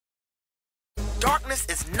Darkness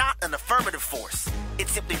is not an affirmative force. It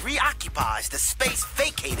simply reoccupies the space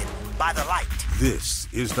vacated by the light. This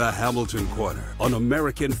is the Hamilton Corner on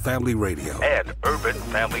American Family Radio and Urban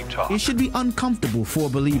Family Talk. It should be uncomfortable for a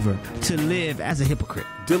believer to live as a hypocrite.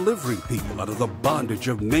 Delivering people out of the bondage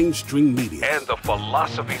of mainstream media and the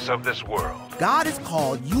philosophies of this world. God has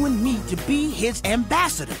called you and me to be his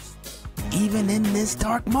ambassadors, even in this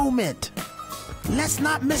dark moment. Let's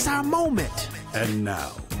not miss our moment. And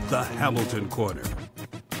now, the Hamilton Corner.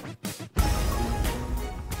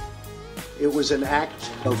 It was an act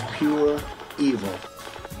of pure evil.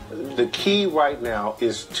 The key right now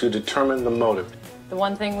is to determine the motive. The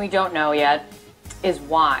one thing we don't know yet is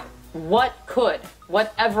why.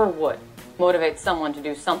 Whatever would motivate someone to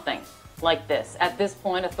do something like this? At this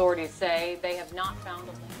point, authorities say they have not found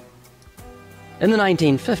a link. In the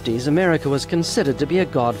 1950s, America was considered to be a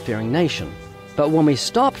God-fearing nation. But when we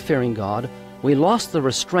stopped fearing God, we lost the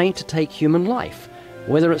restraint to take human life,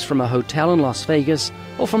 whether it's from a hotel in Las Vegas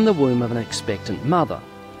or from the womb of an expectant mother.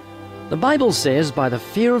 The Bible says, by the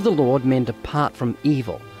fear of the Lord men depart from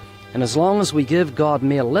evil. And as long as we give God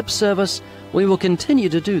mere lip service, we will continue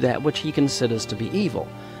to do that which he considers to be evil.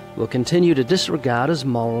 We'll continue to disregard his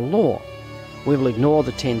moral law. We will ignore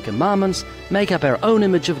the 10 Commandments, make up our own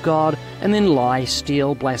image of God, and then lie,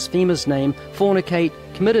 steal, blaspheme his name, fornicate,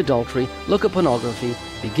 commit adultery, look at pornography,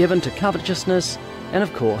 be given to covetousness, and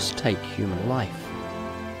of course take human life.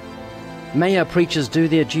 May our preachers do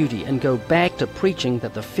their duty and go back to preaching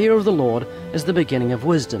that the fear of the Lord is the beginning of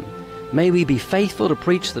wisdom. May we be faithful to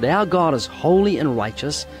preach that our God is holy and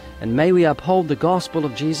righteous, and may we uphold the gospel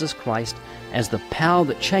of Jesus Christ as the power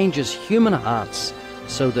that changes human hearts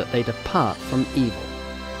so that they depart from evil.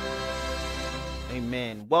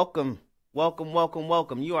 Amen. Welcome.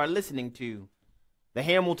 You are listening to the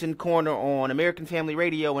Hamilton Corner on American Family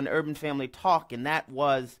Radio and Urban Family Talk, and that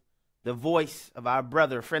was the voice of our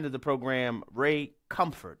brother, friend of the program, Ray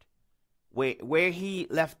Comfort. Where he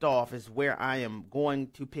left off is where I am going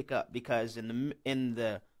to pick up, because in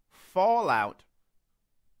the fallout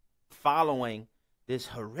following this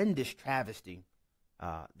horrendous travesty,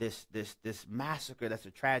 this massacre that's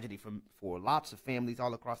a tragedy for lots of families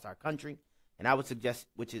all across our country, and I would suggest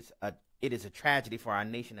it is a tragedy for our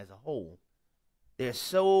nation as a whole. There's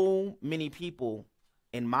so many people,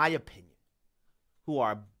 in my opinion, who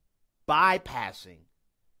are bypassing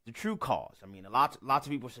the true cause. I mean, lots of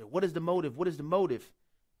people say, what is the motive? What is the motive?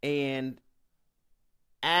 And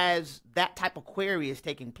as that type of query is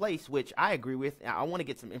taking place, which I agree with, I want to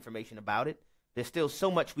get some information about it. There's still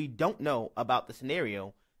so much we don't know about the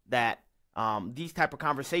scenario that these type of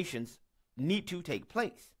conversations need to take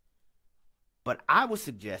place. But I would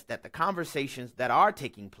suggest that the conversations that are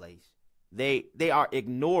taking place, they are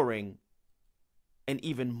ignoring an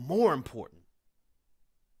even more important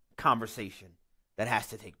conversation that has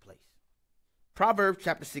to take place. Proverbs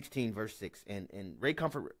chapter 16, verse 6, and Ray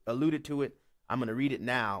Comfort alluded to it. I'm going to read it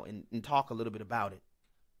now and talk a little bit about it.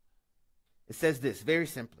 It says this very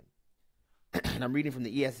simply, and I'm reading from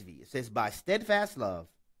the ESV. It says, by steadfast love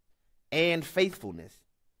and faithfulness,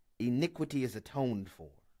 iniquity is atoned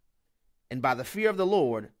for. And by the fear of the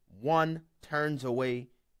Lord, one turns away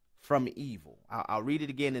from evil. I'll read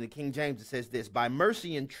it again in the King James. It says this, by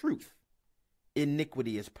mercy and truth,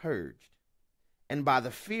 iniquity is purged. And by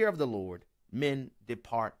the fear of the Lord, men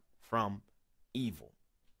depart from evil.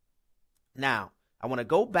 Now, I want to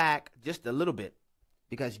go back just a little bit,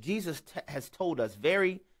 because Jesus has told us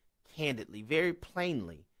very candidly, very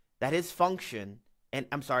plainly, that his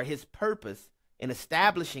his purpose in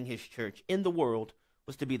establishing his church in the world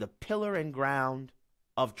was to be the pillar and ground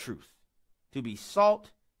of truth, to be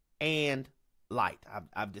salt and light.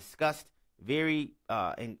 I've discussed very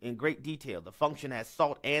in great detail the function as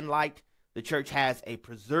salt and light. The church has a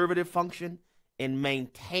preservative function in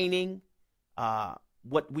maintaining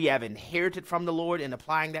what we have inherited from the Lord and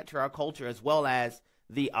applying that to our culture, as well as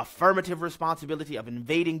the affirmative responsibility of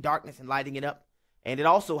invading darkness and lighting it up. And it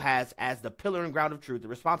also has, as the pillar and ground of truth, the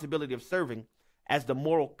responsibility of serving as the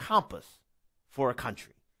moral compass for a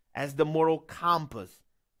country, In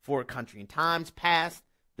times past,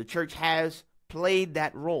 the church has played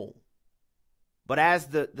that role. But as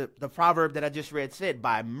the proverb that I just read said,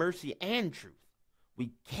 by mercy and truth,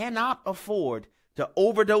 we cannot afford to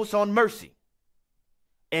overdose on mercy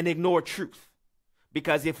and ignore truth.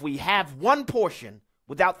 Because if we have one portion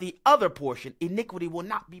without the other portion, iniquity will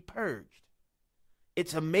not be purged.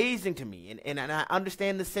 It's amazing to me, and I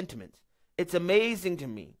understand the sentiments. It's amazing to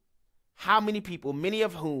me how many people, many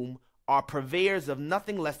of whom are purveyors of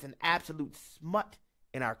nothing less than absolute smut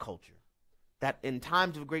in our culture, that in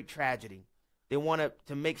times of great tragedy, They want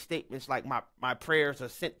to make statements like my prayers are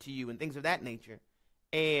sent to you and things of that nature.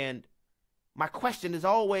 And my question is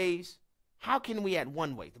always, how can we add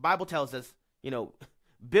one way? The Bible tells us,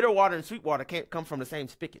 bitter water and sweet water can't come from the same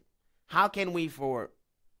spigot. How can we, for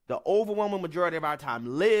the overwhelming majority of our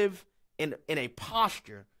time, live in a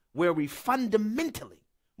posture where we fundamentally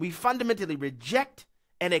reject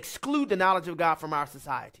and exclude the knowledge of God from our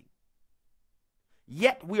society?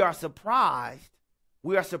 Yet we are surprised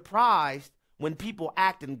when people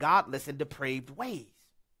act in godless and depraved ways.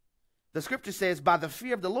 The scripture says, by the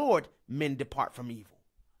fear of the Lord, men depart from evil.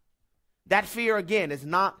 That fear, again, is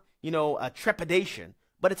not, a trepidation,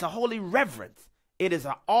 but it's a holy reverence. It is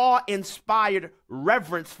an awe-inspired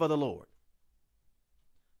reverence for the Lord.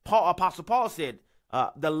 Apostle Paul said,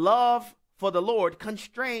 the love for the Lord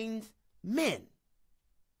constrains men.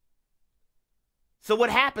 So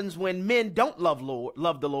what happens when men don't love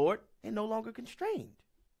the Lord? They're no longer constrained.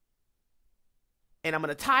 And I'm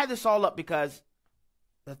going to tie this all up because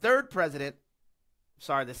the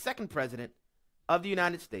second president of the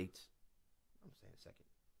United States,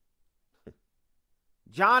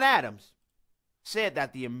 John Adams, said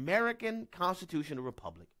that the American constitutional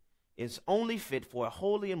republic is only fit for a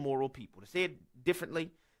holy and moral people. To say it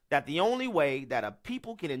differently, that the only way that a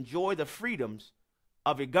people can enjoy the freedoms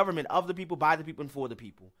of a government of the people, by the people, and for the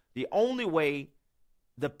people, the only way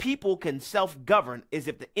the people can self-govern is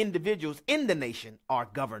if the individuals in the nation are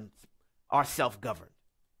self-governed.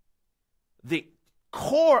 The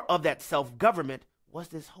core of that self-government was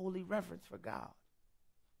this holy reverence for God.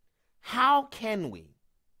 How can we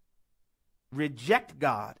reject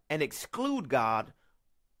God and exclude God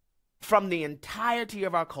from the entirety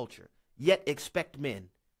of our culture, yet expect men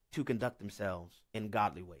to conduct themselves in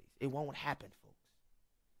godly ways? It won't happen, folks.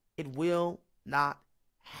 It will not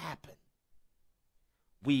happen.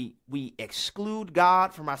 We exclude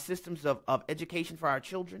God from our systems of education for our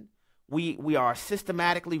children. We are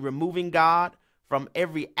systematically removing God from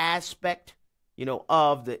every aspect,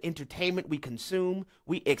 of the entertainment we consume.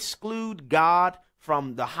 We exclude God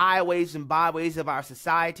from the highways and byways of our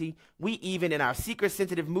society. We even, in our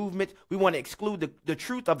seeker-sensitive movement, we want to exclude the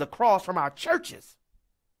truth of the cross from our churches.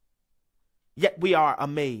 Yet we are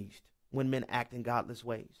amazed when men act in godless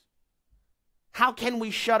ways. How can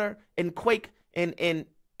we shudder and quake in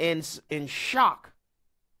shock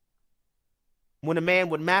when a man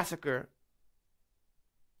would massacre?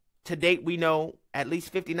 To date, we know at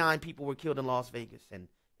least 59 people were killed in Las Vegas, and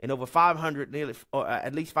over 500,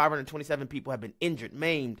 at least 527 people have been injured,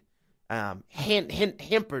 maimed,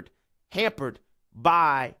 hampered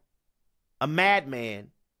by a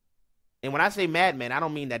madman. And when I say madman, I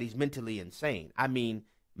don't mean that he's mentally insane. I mean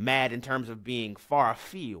mad in terms of being far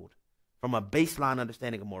afield from a baseline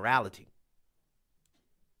understanding of morality.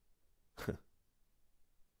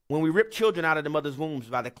 When we rip children out of the mother's wombs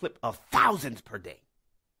by the clip of thousands per day,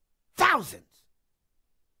 thousands,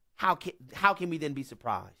 how can we then be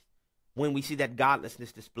surprised when we see that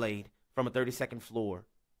godlessness displayed from a 32nd floor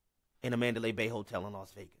in a Mandalay Bay hotel in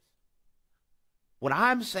Las Vegas? What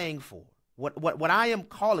I'm saying for, what I am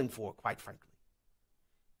calling for, quite frankly,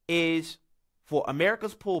 is for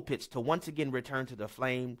America's pulpits to once again return to the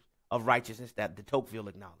flames of righteousness that de Tocqueville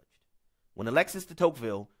acknowledged. When Alexis de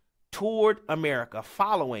Tocqueville toured America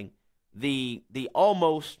following the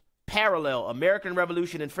almost parallel American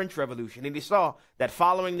Revolution and French Revolution, and he saw that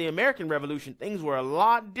following the American Revolution, things were a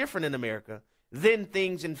lot different in America than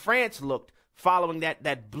things in France looked following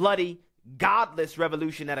that bloody, godless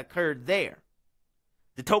revolution that occurred there.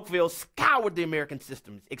 De Tocqueville scoured the American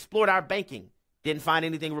systems, explored our banking, didn't find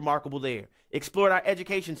anything remarkable there. Explored our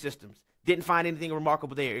education systems, didn't find anything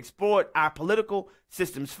remarkable there. Explored our political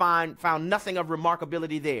systems, found nothing of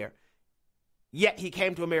remarkability there. Yet he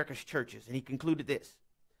came to America's churches, and he concluded this.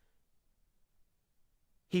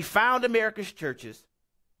 He found America's churches,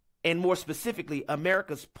 and more specifically,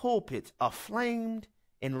 America's pulpits, aflamed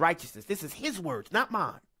in righteousness. This is his words, not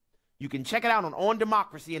mine. You can check it out on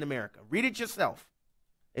Democracy in America. Read it yourself.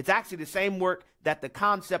 It's actually the same work that the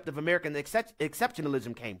concept of American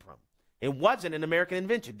exceptionalism came from. It wasn't an American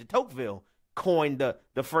invention. De Tocqueville coined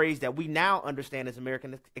the phrase that we now understand as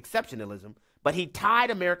American exceptionalism, but he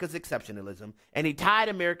tied America's exceptionalism and he tied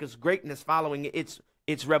America's greatness following its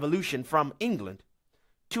revolution from England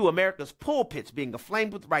to America's pulpits being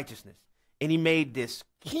aflamed with righteousness. And he made this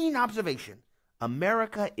keen observation: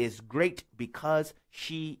 America is great because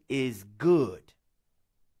she is good.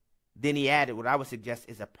 Then he added what I would suggest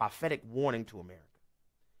is a prophetic warning to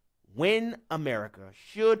America.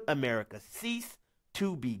 Should America cease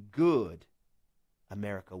to be good,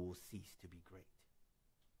 America will cease to be great.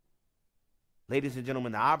 Ladies and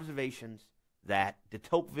gentlemen, the observations that de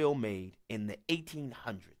Tocqueville made in the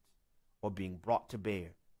 1800s are being brought to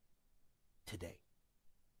bear today.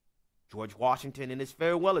 George Washington, in his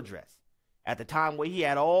farewell address, at the time where he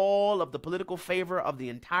had all of the political favor of the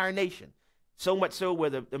entire nation, so much so where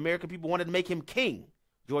the American people wanted to make him king,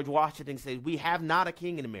 George Washington said, "We have not a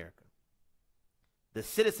king in America. The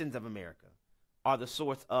citizens of America are the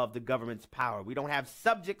source of the government's power. We don't have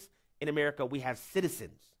subjects in America, we have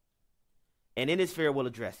citizens." And in his farewell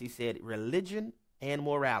address, he said, religion and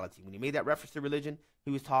morality. When he made that reference to religion,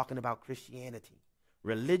 he was talking about Christianity.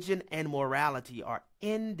 Religion and morality are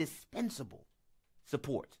indispensable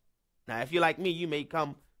support. Now, if you're like me, you may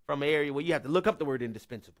come from an area where you have to look up the word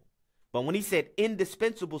indispensable. But when he said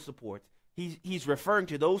indispensable support, he's referring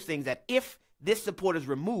to those things that if this support is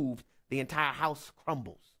removed, the entire house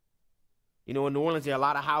crumbles. You know, in New Orleans, there are a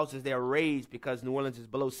lot of houses that are raised because New Orleans is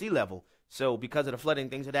below sea level. So because of the flooding,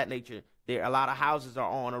 things of that nature, a lot of houses are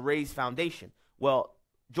on a raised foundation. Well,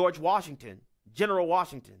 George Washington, General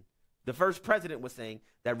Washington, the first president, was saying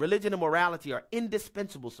that religion and morality are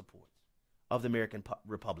indispensable supports of the American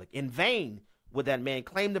Republic. In vain would that man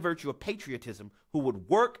claim the virtue of patriotism who would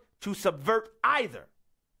work to subvert either.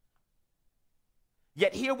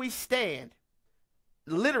 Yet here we stand,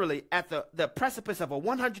 literally at the precipice of a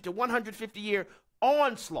 100 to 150 year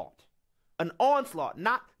onslaught. An onslaught,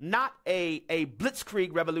 not a blitzkrieg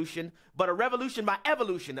revolution, but a revolution by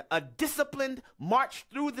evolution, a disciplined march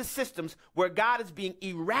through the systems where God is being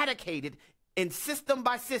eradicated in system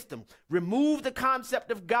by system. Remove the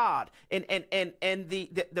concept of God and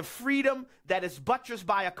the freedom that is buttressed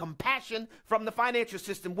by a compassion from the financial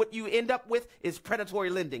system. What you end up with is predatory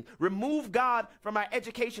lending. Remove God from our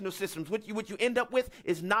educational systems. What you end up with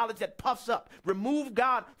is knowledge that puffs up. Remove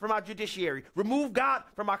God from our judiciary. Remove God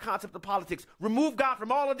from our concept of politics. Remove God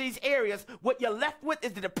from all of these areas. What you're left with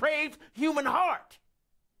is the depraved human heart.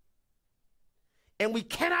 And we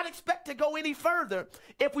cannot expect to go any further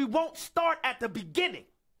if we won't start at the beginning.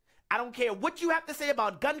 I don't care what you have to say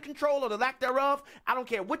about gun control or the lack thereof. I don't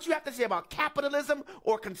care what you have to say about capitalism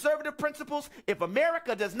or conservative principles. If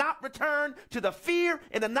America does not return to the fear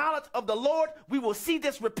and the knowledge of the Lord, we will see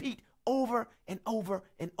this repeat over and over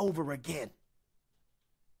and over again.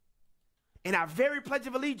 In our very Pledge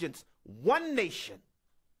of Allegiance, one nation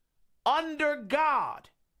under God,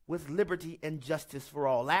 with liberty and justice for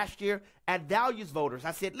all. Last year at Values Voters,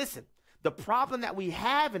 I said, listen, the problem that we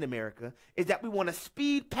have in America is that we want to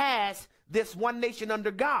speed past this one nation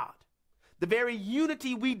under God. The very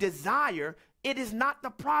unity we desire, it is not the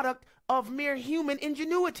product of mere human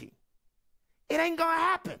ingenuity. It ain't going to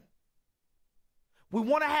happen. We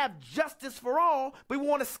want to have justice for all, but we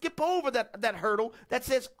want to skip over that hurdle that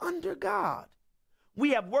says under God.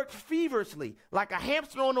 We have worked feverishly like a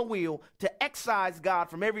hamster on a wheel to excise God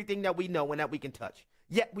from everything that we know and that we can touch.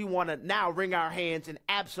 Yet we want to now wring our hands in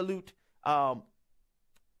absolute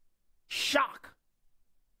shock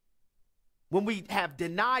when we have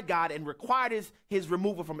denied God and required his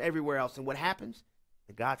removal from everywhere else. And what happens?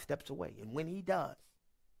 That God steps away. And when he does,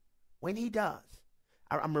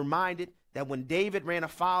 I'm reminded that when David ran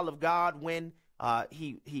afoul of God, when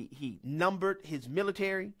he numbered his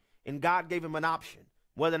military, and God gave him an option,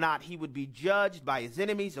 whether or not he would be judged by his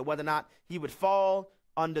enemies or whether or not he would fall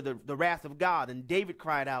under the wrath of God. And David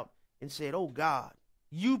cried out and said, "Oh God,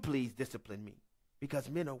 you please discipline me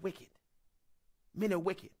because men are wicked. Men are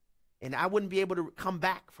wicked. And I wouldn't be able to come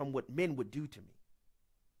back from what men would do to me."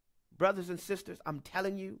 Brothers and sisters, I'm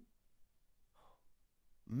telling you,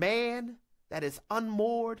 man that is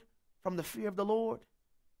unmoored from the fear of the Lord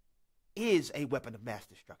is a weapon of mass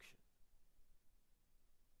destruction.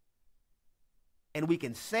 And we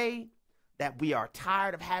can say that we are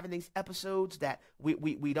tired of having these episodes, that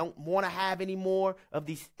we don't want to have any more of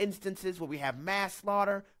these instances where we have mass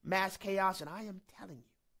slaughter, mass chaos. And I am telling you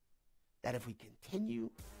that if we continue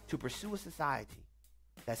to pursue a society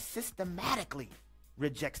that systematically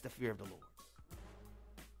rejects the fear of the Lord,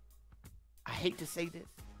 I hate to say this,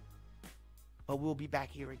 but we'll be back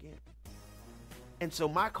here again. And so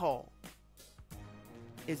my call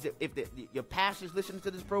is that if your pastors listening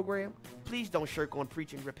to this program, please don't shirk on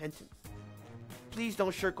preaching repentance. Please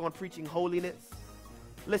don't shirk on preaching holiness.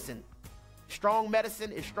 Listen, strong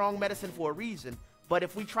medicine is strong medicine for a reason, but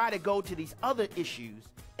if we try to go to these other issues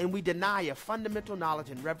and we deny a fundamental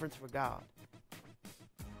knowledge and reverence for God,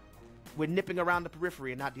 we're nipping around the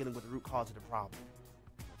periphery and not dealing with the root cause of the problem.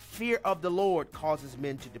 Fear of the Lord causes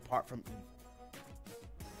men to depart from evil.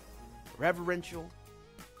 Reverential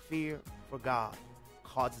fear for God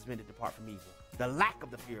causes men to depart from evil. The lack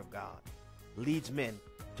of the fear of God leads men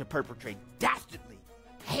to perpetrate dastardly,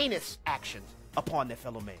 heinous actions upon their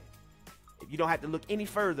fellow man. you don't have to look any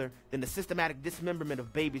further than the systematic dismemberment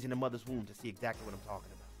of babies in the mother's womb to see exactly what I'm talking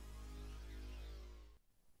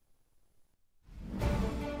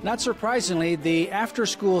about. Not surprisingly, the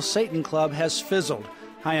after-school Satan Club has fizzled.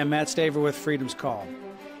 Hi, I'm Matt Staver with Freedom's Call.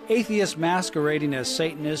 Atheists masquerading as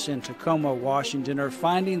Satanists in Tacoma, Washington are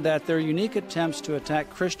finding that their unique attempts to attack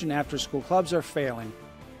Christian after-school clubs are failing.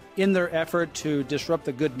 In their effort to disrupt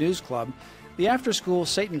the Good News Club, the After-School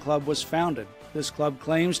Satan Club was founded. This club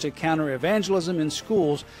claims to counter evangelism in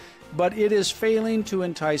schools, but it is failing to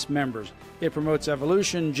entice members. It promotes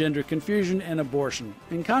evolution, gender confusion, and abortion.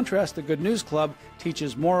 In contrast, the Good News Club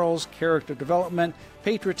teaches morals, character development,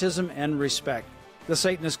 patriotism, and respect. The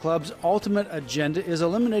Satanist Club's ultimate agenda is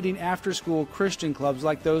eliminating after-school Christian clubs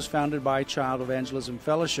like those founded by Child Evangelism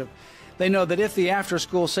Fellowship. They know that if the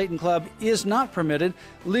after-school Satan Club is not permitted,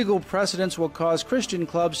 legal precedents will cause Christian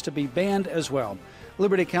clubs to be banned as well.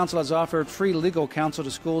 Liberty Counsel has offered free legal counsel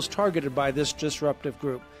to schools targeted by this disruptive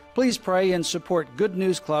group. Please pray and support Good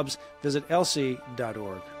News Clubs. Visit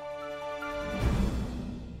lc.org.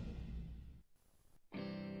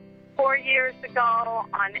 4 years ago,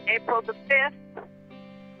 on April the 5th,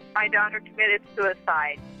 my daughter committed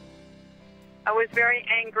suicide. I was very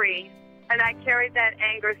angry, and I carried that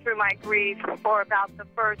anger through my grief for about the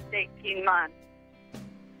first 18 months.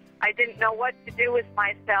 I didn't know what to do with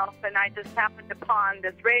myself, and I just happened upon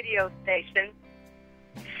this radio station,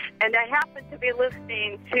 and I happened to be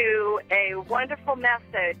listening to a wonderful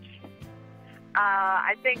message.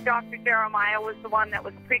 I think Dr. Jeremiah was the one that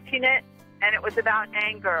was preaching it, and it was about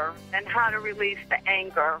anger and how to release the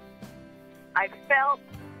anger. I felt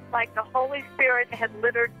like the Holy Spirit had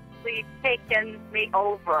literally taken me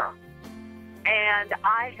over, and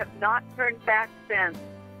I have not turned back since.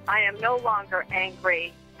 I am no longer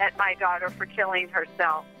angry at my daughter for killing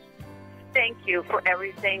herself. Thank you for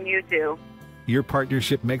everything you do. Your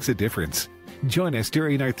partnership makes a difference. Join us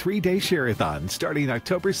during our 3-day share-a-thon starting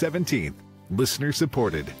October 17th.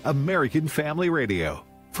 Listener-supported American Family Radio,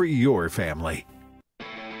 for your family.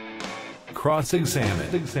 Cross-examine.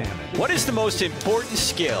 What is the most important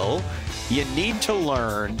skill you need to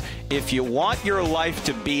learn if you want your life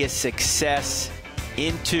to be a success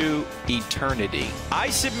into eternity? I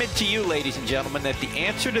submit to you, ladies and gentlemen, that the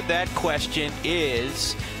answer to that question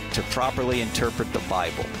is to properly interpret the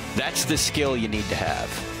Bible. That's the skill you need to have.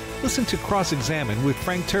 Listen to Cross-Examine with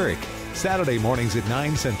Frank Turek, Saturday mornings at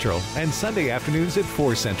 9 Central and Sunday afternoons at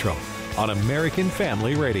 4 Central on American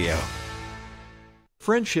Family Radio.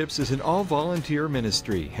 Friendships is an all-volunteer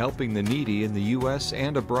ministry helping the needy in the U.S.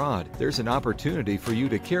 and abroad. There's an opportunity for you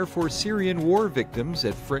to care for Syrian war victims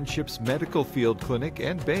at Friendships Medical Field Clinic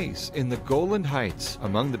and Base in the Golan Heights.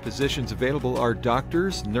 Among the positions available are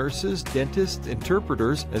doctors, nurses, dentists,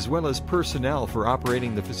 interpreters, as well as personnel for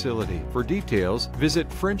operating the facility. For details,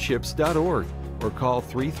 visit friendships.org or call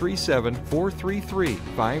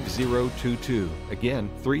 337-433-5022. Again,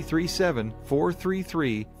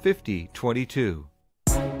 337-433-5022.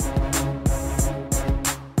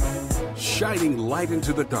 Shining light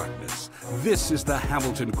into the darkness. This is the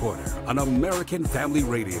Hamilton Corner on American Family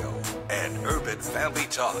Radio and Urban Family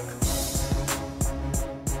Talk.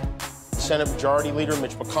 Senate Majority Leader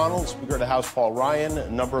Mitch McConnell, Speaker of the House Paul Ryan, a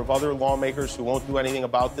number of other lawmakers who won't do anything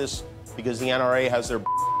about this because the NRA has their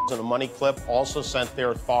in a money clip, also sent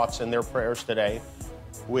their thoughts and their prayers today,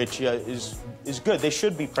 which is good. They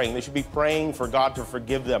should be praying. They should be praying for God to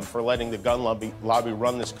forgive them for letting the gun lobby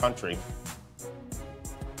run this country.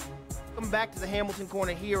 Welcome back to the Hamilton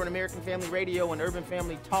Corner here on American Family Radio and Urban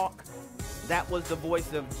Family Talk. That was the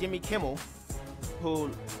voice of Jimmy Kimmel,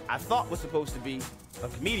 who I thought was supposed to be a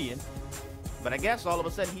comedian, but I guess all of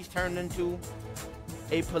a sudden he's turned into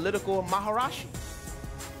a political Maharashi.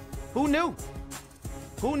 Who knew?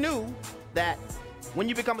 Who knew that when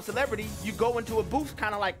you become a celebrity, you go into a booth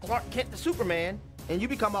kind of like Clark Kent the Superman, and you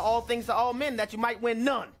become an all things to all men that you might win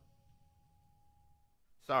none?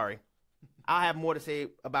 Sorry. I'll have more to say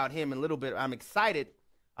about him in a little bit. I'm excited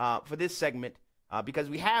for this segment because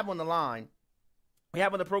we have on the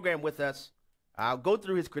program with us, I'll go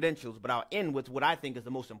through his credentials, but I'll end with what I think is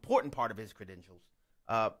the most important part of his credentials.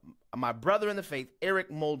 My brother in the faith,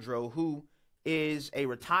 Eric Muldrow, who is a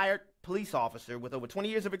retired police officer with over 20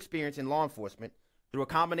 years of experience in law enforcement through a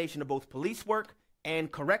combination of both police work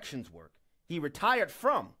and corrections work. He retired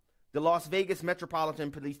from the Las Vegas Metropolitan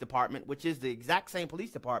Police Department, which is the exact same police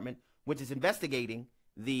department which is investigating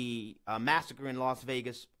the massacre in Las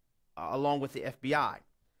Vegas along with the FBI.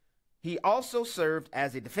 He also served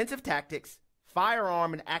as a defensive tactics,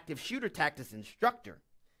 firearm, and active shooter tactics instructor.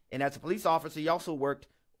 And as a police officer, he also worked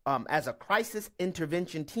as a crisis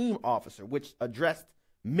intervention team officer, which addressed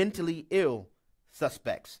mentally ill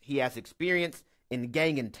suspects. He has experience in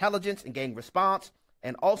gang intelligence and gang response,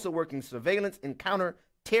 and also working surveillance and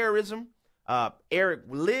counter-terrorism. Eric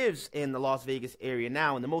lives in the Las Vegas area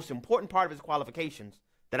now, and the most important part of his qualifications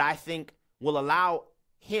that I think will allow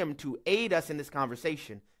him to aid us in this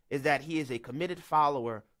conversation is that he is a committed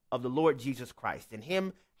follower of the Lord Jesus Christ, and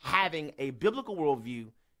him having a biblical worldview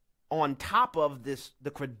on top of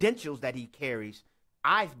the credentials that he carries,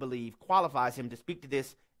 I believe qualifies him to speak to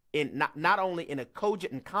this in not only in a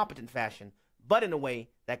cogent and competent fashion, but in a way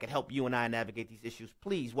that could help you and I navigate these issues.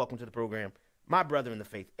 Please welcome to the program my brother in the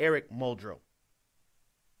faith, Eric Muldrow.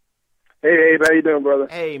 Hey, Abe, how you doing, brother?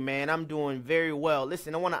 Hey, man, I'm doing very well.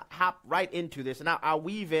 Listen, I want to hop right into this, and I'll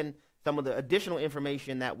weave in some of the additional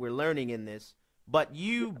information that we're learning in this. But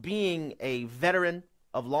you being a veteran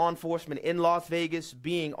of law enforcement in Las Vegas,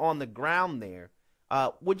 being on the ground there,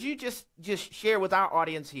 would you just share with our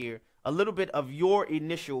audience here a little bit of your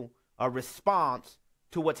initial response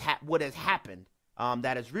to what has happened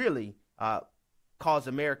that has really caused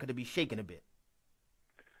America to be shaken a bit?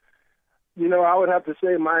 You know, I would have to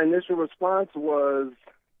say my initial response was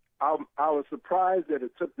I was surprised that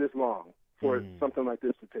it took this long for something like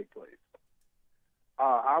this to take place.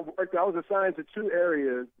 I was assigned to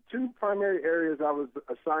two primary areas I was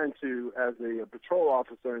assigned to as a patrol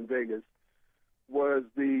officer in Vegas was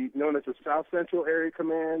known as the South Central Area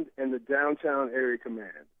Command and the Downtown Area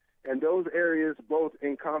Command. And those areas both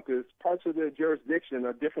encompass parts of their jurisdiction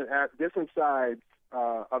of different sides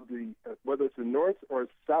of whether it's the north or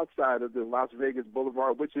south side of the Las Vegas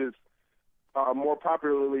Boulevard, which is more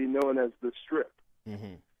popularly known as the Strip.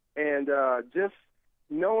 Mm-hmm. And just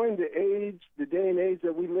knowing the day and age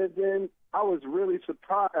that we lived in, I was really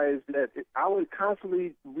surprised that I would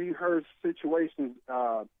constantly rehearse situations.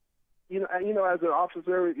 You know, as an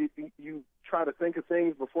officer, you try to think of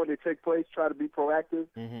things before they take place, try to be proactive.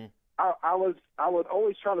 Mm-hmm. I would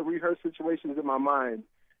always try to rehearse situations in my mind,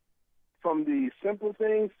 from the simple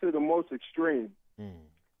things to the most extreme.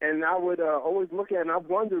 And I would always look at it, and I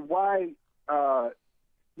wondered why,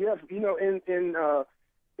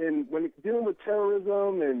 when dealing with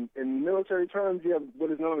terrorism and in military terms, you have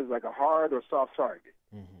what is known as like a hard or soft target.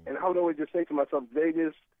 Mm-hmm. And I would always just say to myself,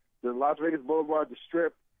 Vegas, the Las Vegas Boulevard, the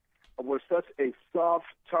Strip, was such a soft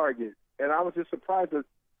target. And I was just surprised that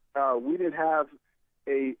we didn't have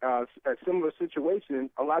a similar situation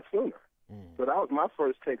a lot sooner. So that was my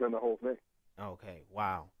first take on the whole thing. Okay,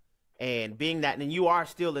 wow. And being that, and you are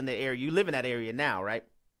still in the area, you live in that area now, right?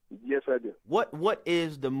 Yes, I do. What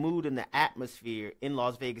is the mood and the atmosphere in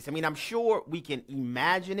Las Vegas? I mean, I'm sure we can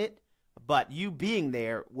imagine it, but you being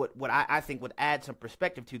there, what I think would add some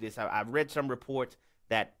perspective to this. I've read some reports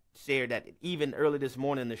that shared that even early this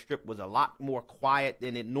morning, the Strip was a lot more quiet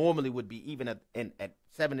than it normally would be, even at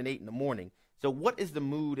 7 and 8 in the morning. So what is the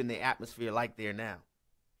mood and the atmosphere like there now?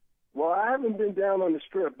 Well, I haven't been down on the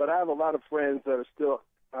Strip, but I have a lot of friends that are still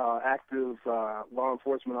active law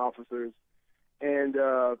enforcement officers, and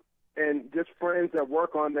just friends that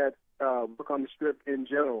work on the Strip in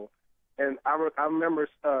general. And I remember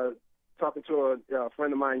talking to a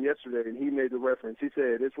friend of mine yesterday, and he made the reference. He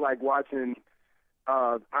said it's like watching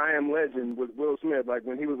I Am Legend with Will Smith. Like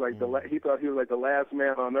when he was like he thought he was like the last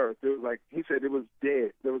man on earth. It was like he said it was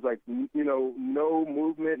dead. There was like no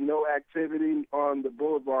movement, no activity on the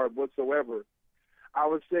boulevard whatsoever. I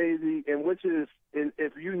would say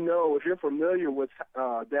if you're familiar with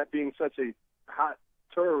that being such a hot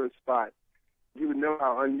tourist spot, you would know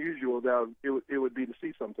how unusual it would be to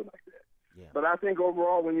see something like that. Yeah. But I think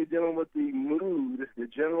overall, when you're dealing with the mood, the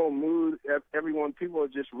general mood, people are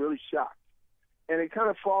just really shocked. And it kind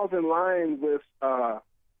of falls in line with how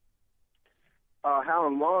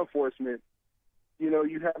in law enforcement,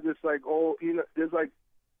 you have this like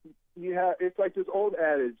it's like this old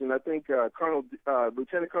adage, and I think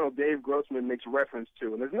Lieutenant Colonel Dave Grossman makes reference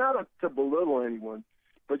to, and it's not to belittle anyone,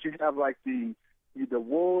 but you have like the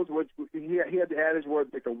wolves, which he had the adage where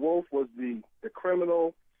like the wolf was the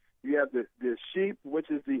criminal. You have the sheep,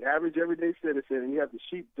 which is the average everyday citizen, and you have the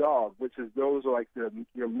sheepdog, which is those are like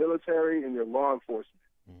your military and your law enforcement.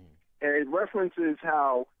 Mm-hmm. And it references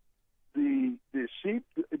how the sheep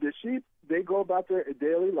they go about their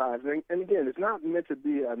daily lives, and again, it's not meant to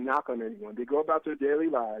be a knock on anyone. They go about their daily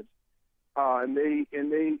lives, and they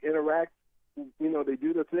interact. They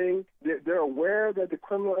do the thing. They're aware that the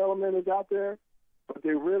criminal element is out there, but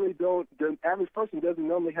they really don't. The average person doesn't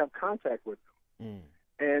normally have contact with them. Mm.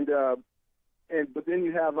 But then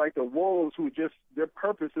you have like the wolves who their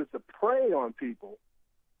purpose is to prey on people,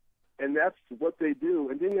 and that's what they do.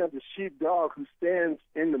 And then you have the sheepdog who stands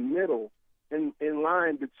in the middle, in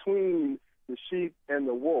line between the sheep and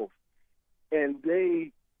the wolf, and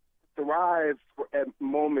they thrive at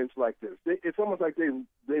moments like this. It's almost like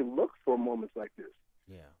they look for moments like this.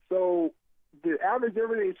 Yeah. So the average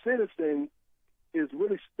everyday citizen is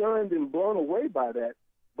really stunned and blown away by that.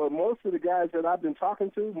 But most of the guys that I've been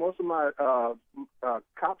talking to, most of my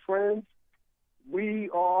cop friends, we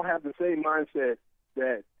all have the same mindset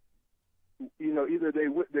that, you know, either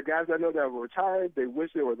the guys I know that were retired, they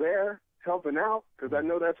wish they were there helping out, because I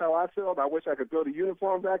know that's how I felt. I wish I could throw the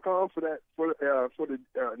uniform back on for the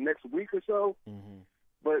next week or so. Mm-hmm.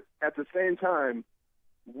 But at the same time,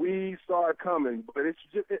 we saw it coming. But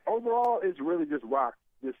overall, it's really just rocked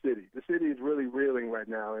this city. The city is really reeling right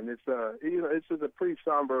now, and it's just a pretty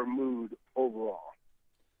somber mood overall.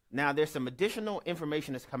 Now, there's some additional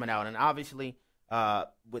information that's coming out, and obviously,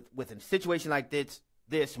 with a situation like this,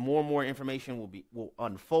 more and more information will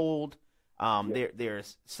unfold.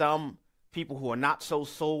 There's some people who are not so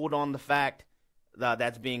sold on the fact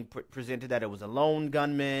that's being presented that it was a lone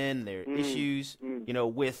gunman. There are issues,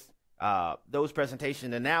 with those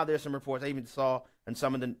presentations, and now there's some reports I even saw in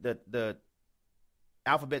some of the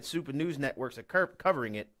Alphabet Super News networks are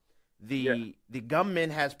covering it. The gunman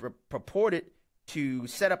has purported to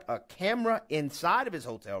set up a camera inside of his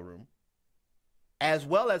hotel room, as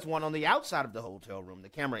well as one on the outside of the hotel room. The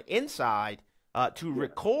camera inside to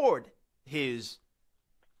record his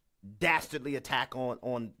dastardly attack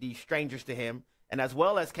on these strangers to him, and as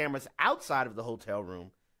well as cameras outside of the hotel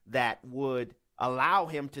room that would allow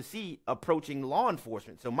him to see approaching law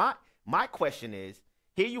enforcement. So my question is,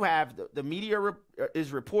 here you have the media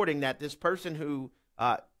is reporting that this person who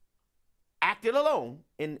acted alone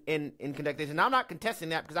in conducting this, and I'm not contesting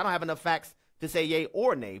that because I don't have enough facts to say yay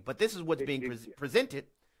or nay, but this is what's being presented,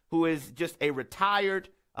 who is just a retired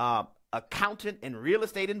accountant and real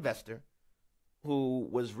estate investor who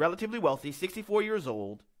was relatively wealthy, 64 years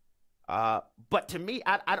old. But to me,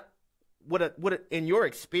 in your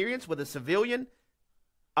experience, would a civilian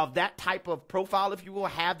of that type of profile, if you will,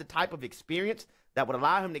 have the type of experience that would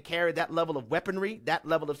allow him to carry that level of weaponry, that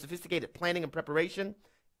level of sophisticated planning and preparation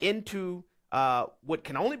into what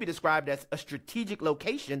can only be described as a strategic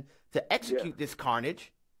location to execute this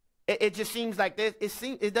carnage? It just seems like this.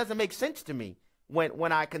 It doesn't make sense to me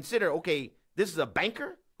when I consider, okay, this is a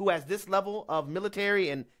banker who has this level of military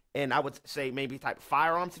and I would say maybe type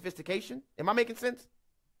firearm sophistication. Am I making sense?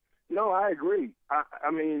 No, I agree. I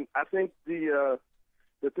mean, I think the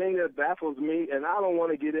thing that baffles me, and I don't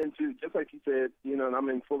want to get into, just like you said, and I'm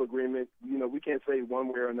in full agreement, we can't say one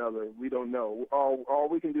way or another. We don't know. All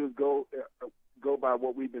we can do is go by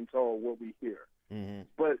what we've been told, what we hear. Mm-hmm.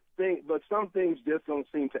 But some things just don't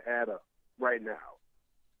seem to add up right now.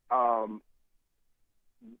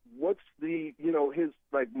 What's his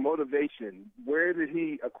motivation? Where did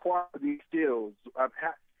he acquire these skills?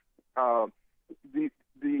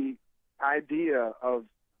 The idea of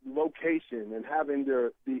location and having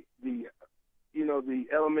the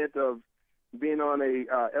element of being on a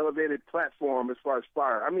elevated platform as far as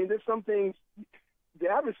fire. I mean, there's some things the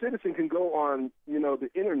average citizen can go on, the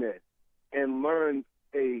internet and learn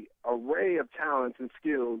a array of talents and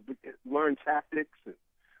skills, learn tactics, and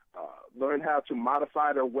learn how to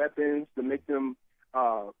modify their weapons to make them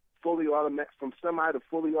fully automatic, from semi to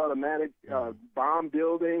fully automatic, bomb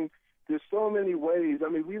building. There's so many ways. I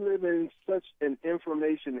mean, we live in such an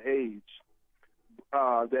information age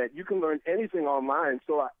that you can learn anything online.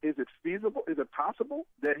 So is it feasible? Is it possible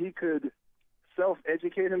that he could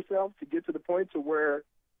self-educate himself to get to the point to where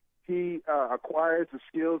he acquires the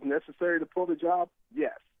skills necessary to pull the job?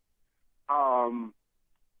 Yes.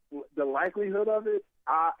 The likelihood of it,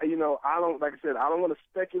 I don't, like I said, I don't want to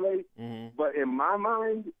speculate, but in my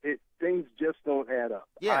mind, things just don't add up.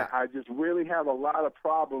 Yeah. I just really have a lot of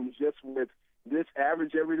problems just with this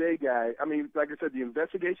average everyday guy. I mean, like I said, the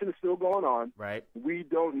investigation is still going on. Right. We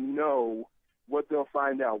don't know what they'll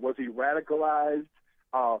find out. Was he radicalized?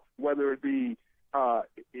 Whether it be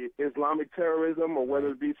Islamic terrorism or whether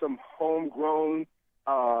it be some homegrown,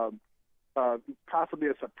 possibly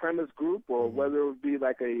a supremacist group, or whether it would be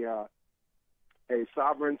like a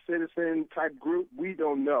sovereign citizen type group, we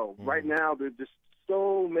don't know. Right now, there's just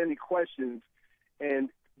so many questions, and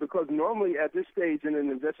because normally at this stage in an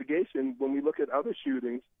investigation, when we look at other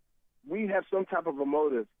shootings, we have some type of a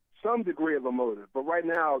motive, some degree of a motive. But right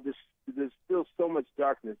now, there's still so much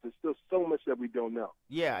darkness. There's still so much that we don't know.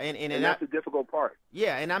 Yeah, and that's the difficult part.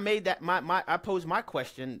 Yeah, and I made that I posed my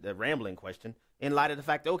question, the rambling question, in light of the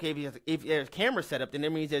fact that, okay, if there's camera set up, then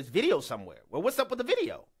that means there's video somewhere. Well, what's up with the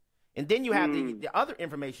video? And then you have the other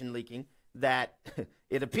information leaking that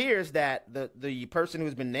it appears that the person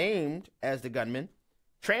who's been named as the gunman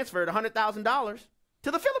transferred $100,000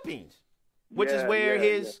 to the Philippines, which is where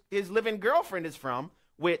his living girlfriend is from,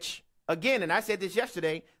 which, again, and I said this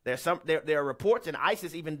yesterday, there are reports, and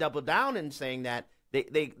ISIS even doubled down in saying that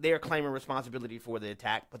they're claiming responsibility for the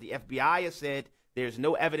attack, but the FBI has said there's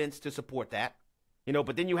no evidence to support that.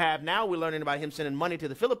 But then now we're learning about him sending money to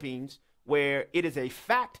the Philippines, where it is a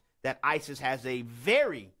fact that ISIS has a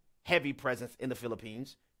very heavy presence in the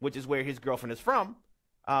Philippines, which is where his girlfriend is from.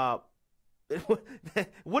 What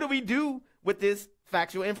do we do with this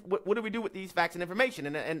factual? What do we do with these facts and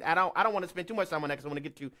information? And I don't want to spend too much time on that because I want to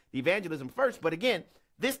get to the evangelism first. But again,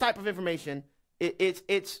 this type of information, it's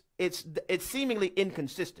seemingly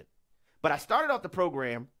inconsistent. But I started off the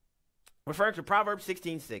program referring to Proverbs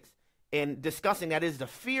 16:6 and discussing that it is the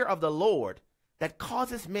fear of the Lord that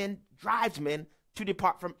drives men to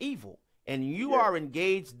depart from evil. And you are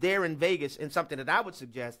engaged there in Vegas in something that I would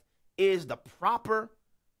suggest is the proper,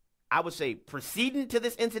 I would say, preceding to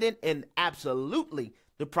this incident and absolutely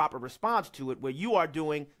the proper response to it, where you are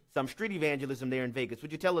doing some street evangelism there in Vegas.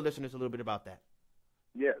 Would you tell the listeners a little bit about that?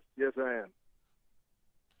 Yes, I am.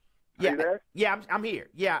 I'm here.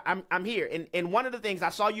 I'm here. And one of the things I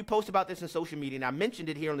saw you post about this in social media, and I mentioned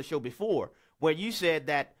it here on the show before, where you said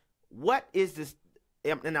that what is this,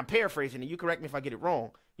 and I'm paraphrasing, and you correct me if I get it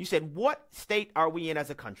wrong. You said, what state are we in as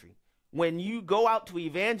a country when you go out to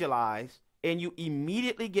evangelize and you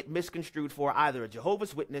immediately get misconstrued for either a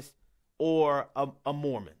Jehovah's Witness or a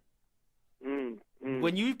Mormon?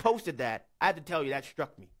 When you posted that, I had to tell you that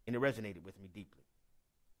struck me and it resonated with me deeply.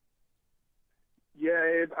 Yeah,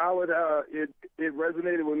 it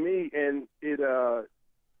resonated with me, and it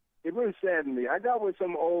really saddened me. I got with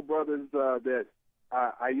some old brothers that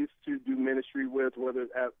I used to do ministry with, whether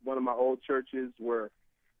at one of my old churches where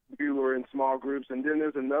we were in small groups, and then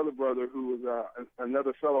there's another brother who was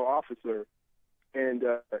another fellow officer, and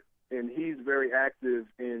he's very active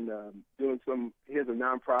in doing some. He has a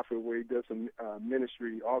nonprofit where he does some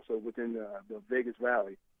ministry also within the Vegas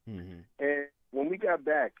Valley. Mm-hmm. And when we got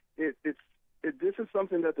back, this is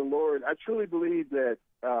something that the Lord. I truly believe that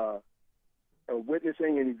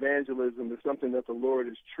witnessing and evangelism is something that the Lord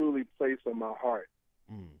has truly placed on my heart.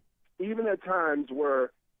 Even at times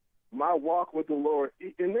where my walk with the Lord,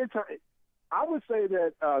 in their time, I would say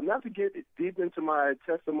that not to get deep into my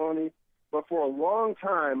testimony, but for a long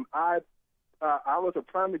time, I was a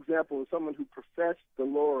prime example of someone who professed the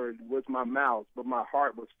Lord with my mouth, but my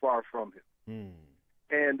heart was far from Him.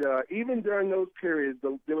 And even during those periods,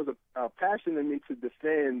 there was a passion in me to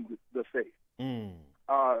defend the faith.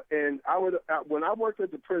 And I would, when I worked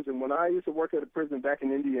at the prison, when I used to work at a prison back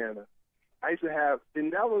in Indiana, I used to have,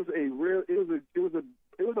 and that was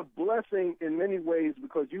it was a blessing in many ways,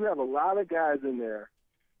 because you have a lot of guys in there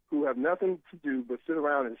who have nothing to do but sit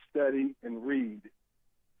around and study and read.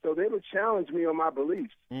 So they would challenge me on my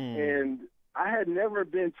beliefs, and I had never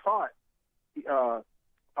been taught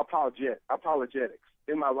apologetics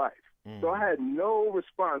in my life. So I had no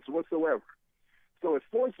response whatsoever. So it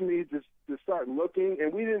forced me to start looking,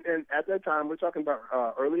 and we didn't. And at that time, we're talking about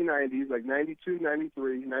early '90s, like '92,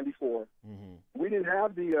 '93, '94. We didn't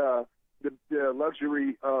have the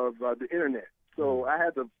luxury of the internet, so I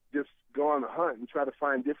had to just go on a hunt and try to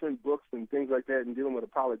find different books and things like that, and dealing with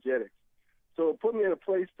apologetics. So it put me in a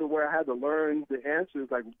place to where I had to learn the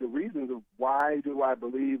answers, like the reasons of why do I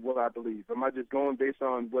believe what I believe. Am I just going based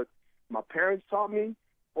on what my parents taught me,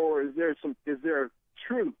 or is there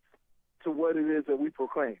truth to what it is that we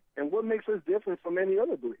proclaim, and what makes us different from any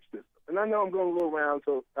other belief system? And I know I'm going a little around,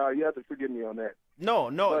 so you have to forgive me on that.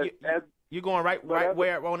 No, you're going right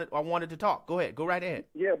where I wanted to talk. Go ahead, go right ahead.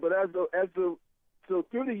 Yeah, but so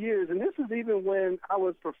through the years, and this is even when I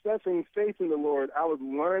was professing faith in the Lord, I was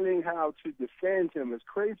learning how to defend Him, as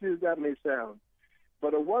crazy as that may sound.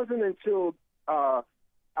 But it wasn't until I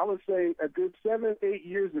would say a good 7-8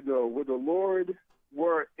 years ago, where the Lord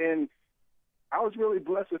were in. I was really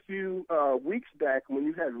blessed a few weeks back when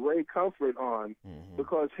you had Ray Comfort on,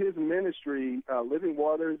 because his ministry, Living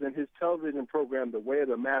Waters, and his television program, The Way of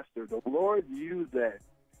the Master, the Lord used that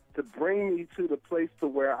to bring me to the place to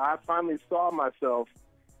where I finally saw myself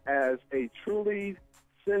as a truly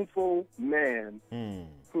sinful man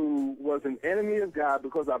who was an enemy of God,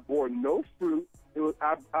 because I bore no fruit.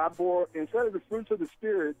 I bore, instead of the fruits of the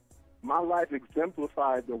Spirit, my life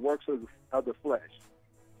exemplified the works of the flesh.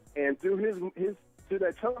 And through through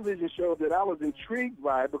that television show that I was intrigued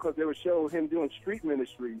by, because they would show him doing street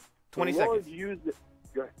ministry. 20 the seconds. Lord used it.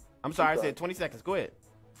 Go ahead. I'm sorry, I said 20 seconds. Go ahead.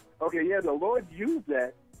 Okay, yeah, the Lord used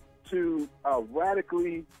that to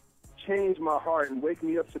radically change my heart and wake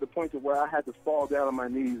me up to the point to where I had to fall down on my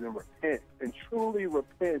knees and repent, and truly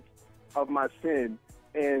repent of my sin.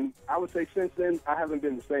 And I would say since then, I haven't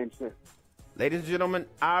been the same since. Ladies and gentlemen,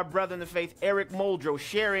 our brother in the faith, Eric Muldrow,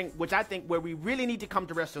 sharing, which I think where we really need to come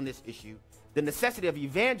to rest on this issue, the necessity of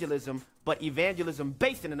evangelism, but evangelism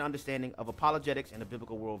based in an understanding of apologetics and a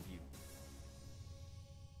biblical worldview.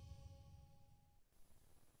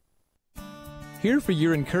 Here for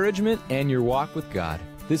your encouragement and your walk with God.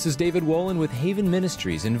 This is David Wolin with Haven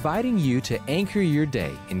Ministries, inviting you to anchor your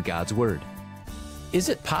day in God's Word. Is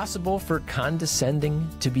it possible for condescending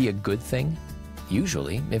to be a good thing?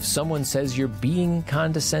 Usually, if someone says you're being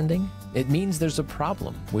condescending, it means there's a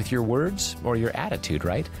problem with your words or your attitude,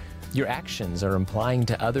 right? Your actions are implying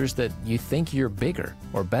to others that you think you're bigger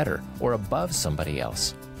or better or above somebody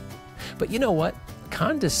else. But you know what?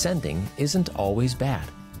 Condescending isn't always bad.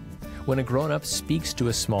 When a grown-up speaks to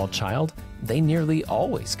a small child, they nearly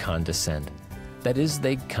always condescend. That is,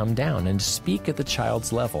 they come down and speak at the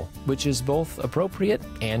child's level, which is both appropriate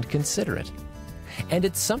and considerate. And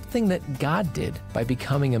it's something that God did by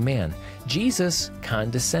becoming a man. Jesus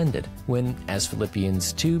condescended when, as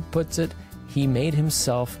Philippians 2 puts it, he made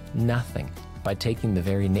himself nothing by taking the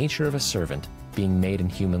very nature of a servant, being made in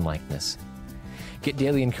human likeness. Get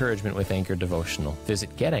daily encouragement with Anchor Devotional.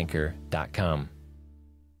 Visit getanchor.com.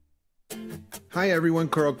 Hi everyone,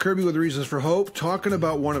 Carl Kirby with Reasons for Hope, talking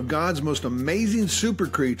about one of God's most amazing super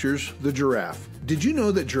creatures, the giraffe. Did you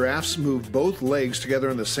know that giraffes move both legs together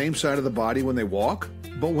on the same side of the body when they walk?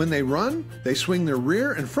 But when they run, they swing their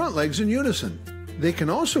rear and front legs in unison. They can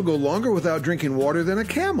also go longer without drinking water than a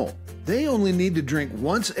camel. They only need to drink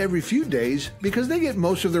once every few days because they get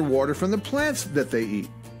most of their water from the plants that they eat.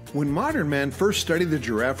 When modern man first studied the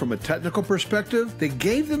giraffe from a technical perspective, they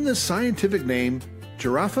gave them the scientific name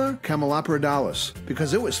Giraffa camelopardalis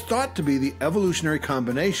because it was thought to be the evolutionary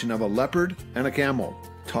combination of a leopard and a camel.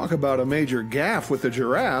 Talk about a major gaffe with the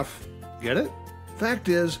giraffe. Get it? Fact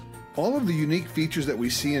is, all of the unique features that we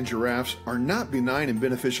see in giraffes are not benign and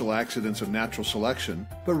beneficial accidents of natural selection,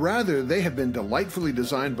 but rather they have been delightfully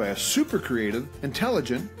designed by a super creative,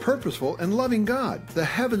 intelligent, purposeful, and loving God. The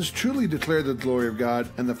heavens truly declare the glory of God,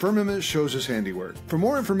 and the firmament shows his handiwork. For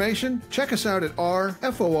more information, check us out at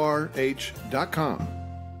rforh.com.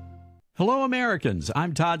 Hello, Americans.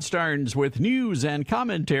 I'm Todd Starnes with news and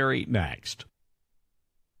commentary next.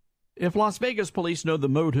 If Las Vegas police know the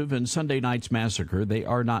motive in Sunday night's massacre, they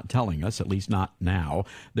are not telling us, at least not now.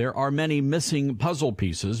 There are many missing puzzle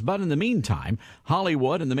pieces, but in the meantime,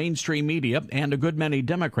 Hollywood and the mainstream media and a good many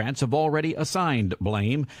Democrats have already assigned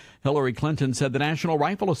blame. Hillary Clinton said the National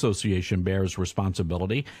Rifle Association bears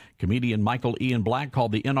responsibility. Comedian Michael Ian Black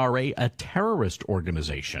called the NRA a terrorist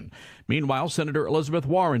organization. Meanwhile, Senator Elizabeth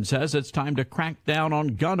Warren says it's time to crack down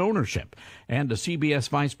on gun ownership. And a CBS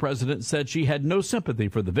vice president said she had no sympathy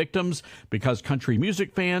for the victims because country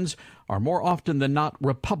music fans are more often than not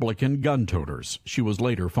Republican gun toters. She was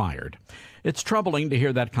later fired. It's troubling to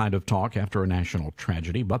hear that kind of talk after a national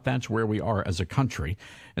tragedy, but that's where we are as a country.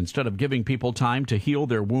 Instead of giving people time to heal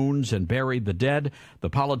their wounds and bury the dead, the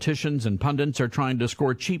politicians and pundits are trying to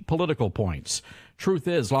score cheap political points. Truth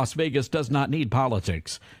is, Las Vegas does not need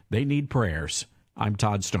politics. They need prayers. I'm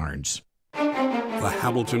Todd Starnes. The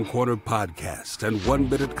Hamilton Corner podcast and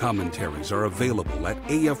one-minute commentaries are available at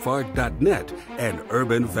afr.net and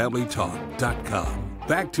urbanfamilytalk.com.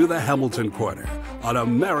 Back to the Hamilton Corner on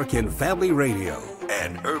American Family Radio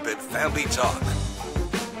and Urban Family Talk.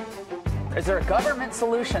 Is there a government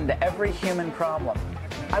solution to every human problem?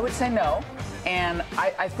 I would say no. And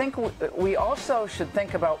I think we also should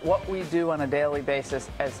think about what we do on a daily basis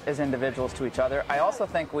as individuals to each other. I also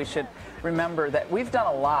think we should remember that we've done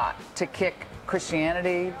a lot to kick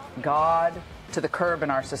Christianity, God, to the curb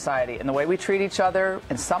in our society, in the way we treat each other,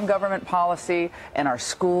 in some government policy, in our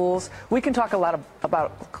schools. We can talk a lot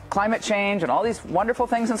about climate change and all these wonderful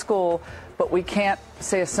things in school, but we can't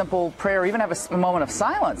say a simple prayer or even have a moment of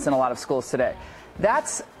silence in a lot of schools today.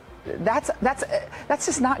 That's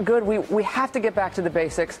just not good. We have to get back to the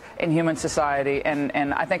basics in human society,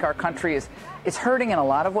 and I think our country is hurting in a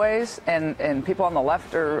lot of ways, and people on the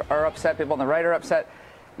left are upset, people on the right are upset.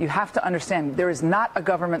 You have to understand there is not a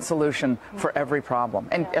government solution for every problem.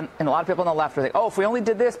 And a lot of people on the left are like, oh, if we only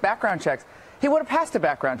did this, background checks. He would have passed a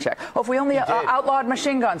background check. Oh, if we only outlawed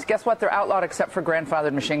machine guns, guess what? They're outlawed except for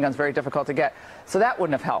grandfathered machine guns, very difficult to get. So that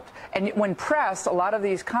wouldn't have helped. And when pressed, a lot of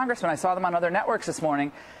these congressmen, I saw them on other networks this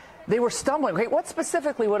morning, they were stumbling. Wait, what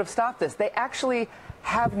specifically would have stopped this? They actually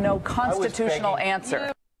have no constitutional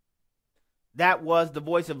answer. That was the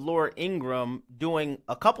voice of Laura Ingraham doing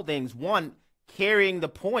a couple things. One, carrying the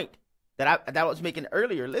point that I was making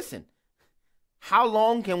earlier. Listen, how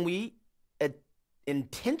long can we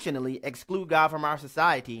intentionally exclude God from our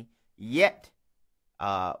society, yet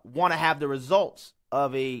want to have the results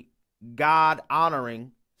of a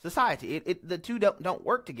God-honoring society. The two don't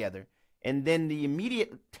work together. And then the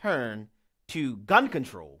immediate turn to gun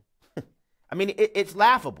control. I mean, it's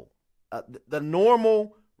laughable. The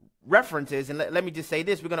normal references, and let me just say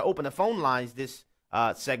this, we're going to open the phone lines this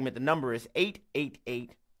segment. The number is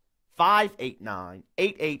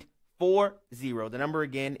 888-589-8840. The number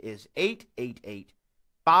again is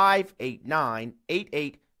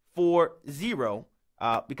 888-589-8840,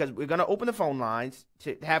 because we're going to open the phone lines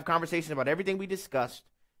to have conversations about everything we discussed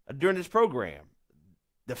during this program.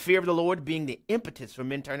 The fear of the Lord being the impetus for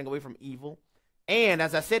men turning away from evil. And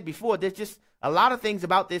as I said before, there's just a lot of things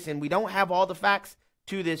about this, and we don't have all the facts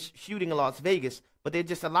to this shooting in Las Vegas, but there's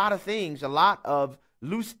just a lot of things, a lot of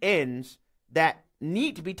loose ends that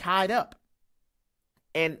need to be tied up.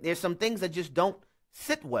 And there's some things that just don't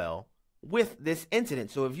sit well with this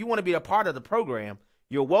incident. So if you want to be a part of the program,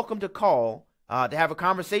 you're welcome to call to have a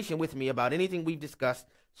conversation with me about anything we've discussed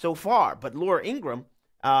so far. But Laura Ingram,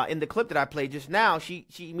 in the clip that I played just now, she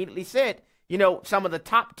immediately said, some of the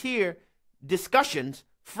top tier discussions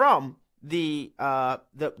from the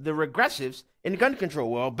regressives in gun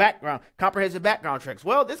control. Well, comprehensive background checks.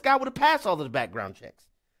 Well, this guy would have passed all those background checks.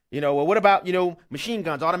 Well, what about, machine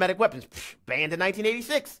guns, automatic weapons, banned in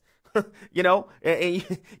 1986. And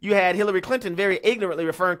you had Hillary Clinton very ignorantly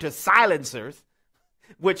referring to silencers,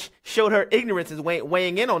 which showed her ignorance is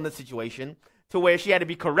weighing in on the situation, to where she had to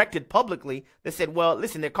be corrected publicly. They said, well,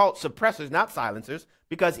 listen, they're called suppressors, not silencers,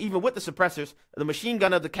 because even with the suppressors, the machine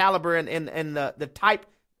gun of the caliber and the type,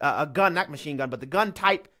 a gun, not machine gun, but the gun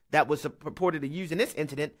type that was purported to use in this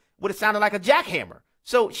incident would have sounded like a jackhammer.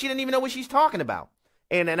 So she didn't even know what she's talking about.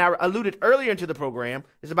 And I alluded earlier into the program,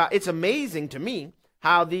 it's amazing to me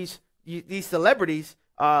how these celebrities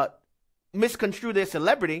misconstrue their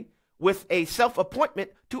celebrity with a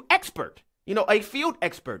self-appointment to expert, a field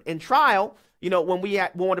expert. In trial, when we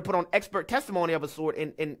wanted to put on expert testimony of a sort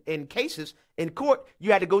in cases in court,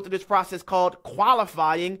 you had to go through this process called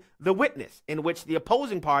qualifying the witness, in which the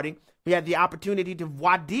opposing party, we had the opportunity to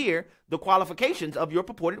voir dire the qualifications of your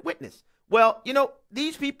purported witness. Well,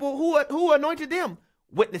 these people, who anointed them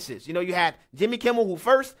witnesses? You had Jimmy Kimmel, who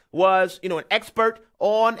first was, an expert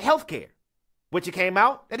on healthcare, which it came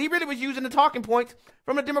out that he really was using the talking points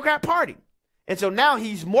from the Democrat Party. And so now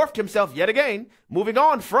he's morphed himself yet again, moving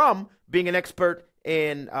on from being an expert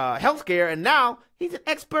in healthcare, and now he's an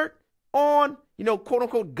expert on, quote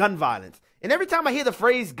unquote, gun violence. And every time I hear the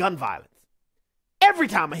phrase gun violence,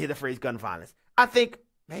 I think,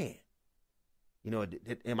 man,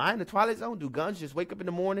 am I in the Twilight Zone? Do guns just wake up in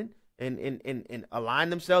the morning and align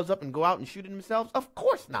themselves up and go out and shoot at themselves? Of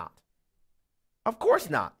course not. Of course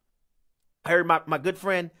not. I heard my good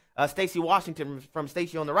friend Stacey Washington from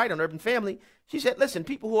Stacey on the Right on Urban Family. She said, listen,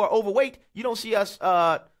 people who are overweight, you don't see us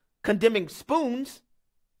condemning spoons,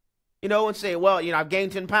 and say, well, I've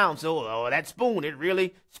gained 10 pounds, so that spoon, it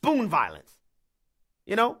really spoon violence.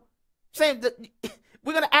 Saying that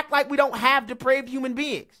we're going to act like we don't have depraved human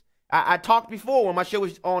beings. I talked before when my show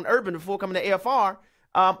was on Urban before coming to AFR,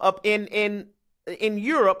 up in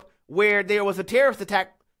Europe, where there was a terrorist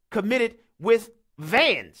attack committed with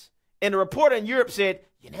vans. And the reporter in Europe said,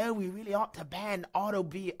 we really ought to ban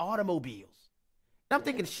automobiles. And I'm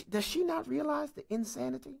thinking, does she not realize the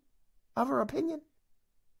insanity of her opinion?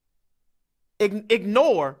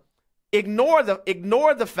 Ignore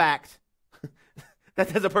the fact that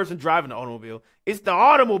there's a person driving the automobile. It's the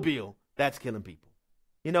automobile that's killing people.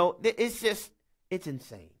 It's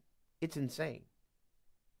insane. It's insane.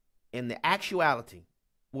 And the actuality,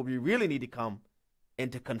 what we really need to come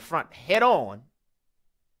and to confront head on,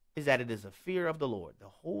 is that it is a fear of the Lord, the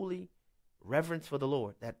holy reverence for the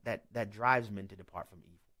Lord that drives men to depart from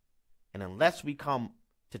evil. And unless we come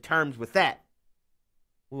to terms with that,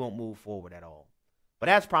 we won't move forward at all. But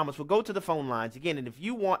as promised, we'll go to the phone lines again. And if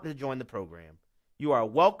you want to join the program, you are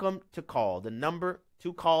welcome to call. The number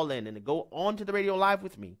to call in and to go on to the radio live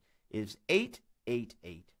with me is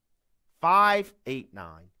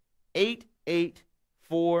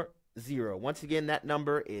 888-589-8840. Once again, that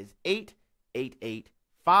number is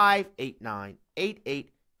 888-589-8840.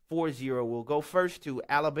 We'll go first to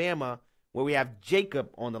Alabama, where we have Jacob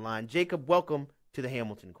on the line. Jacob, welcome to the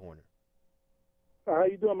Hamilton Corner. How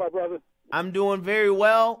you doing, my brother? I'm doing very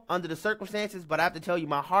well under the circumstances, but I have to tell you,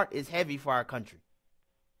 my heart is heavy for our country.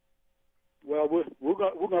 Well, we're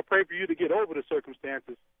gonna pray for you to get over the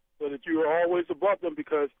circumstances so that you are always above them,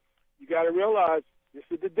 because you got to realize this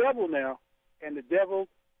is the devil now, and the devil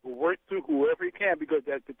will work through whoever he can, because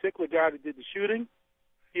that particular guy that did the shooting,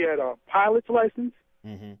 he had a pilot's license.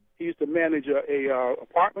 Mm-hmm. He used to manage a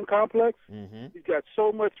apartment complex. Mm-hmm. He's got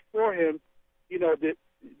so much for him, that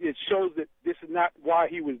it shows that this is not why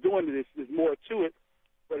he was doing this. There's more to it.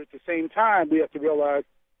 But at the same time, we have to realize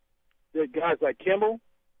that guys like Kimmel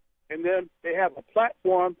and them, they have a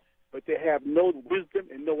platform, but they have no wisdom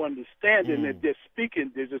and no understanding. That they're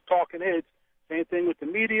speaking, they're just talking heads. Same thing with the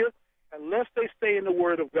media. Unless they stay in the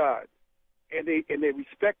Word of God and they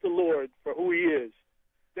respect the Lord for who He is,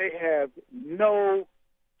 they have no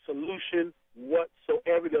solution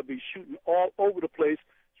whatsoever. They'll be shooting all over the place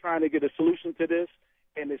trying to get a solution to this,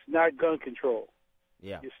 and it's not gun control.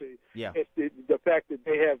 Yeah. You see? Yeah. It's the fact that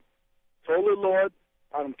they have told the Lord,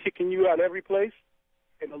 I'm kicking you out every place,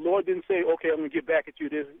 and the Lord didn't say, okay, I'm going to get back at you.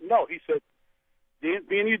 No, He said,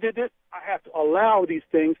 being you did this, I have to allow these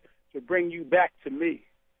things to bring you back to me.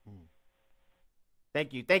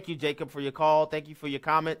 Thank you. Thank you, Jacob, for your call. Thank you for your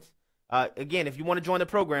comments. Again, if you want to join the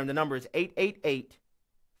program, the number is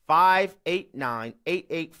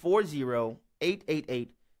 888-589-8840,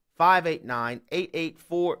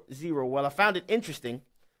 888-589-8840. Well, I found it interesting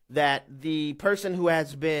that the person who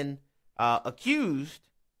has been accused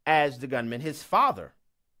as the gunman, his father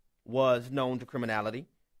was known to criminality.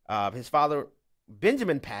 His father,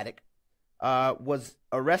 Benjamin Paddock, was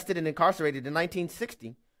arrested and incarcerated in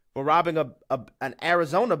 1960 for robbing an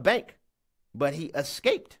Arizona bank, but he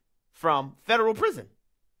escaped from federal prison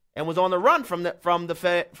and was on the run from the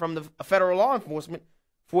federal law enforcement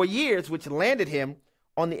for years, which landed him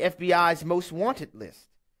on the FBI's most wanted list.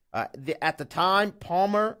 At the time,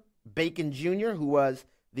 Palmer Bacon Jr., who was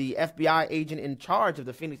the FBI agent in charge of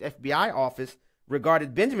the Phoenix FBI office,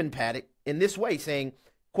 regarded Benjamin Paddock in this way, saying,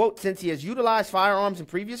 quote, since he has utilized firearms in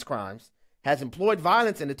previous crimes, has employed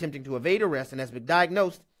violence in attempting to evade arrest, and has been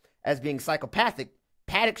diagnosed as being psychopathic,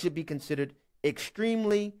 Paddock should be considered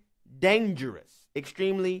extremely dangerous.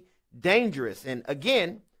 Extremely dangerous. And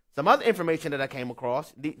again, some other information that I came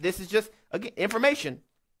across, this is just, again, information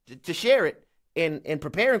to share it in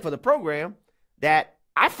preparing for the program, that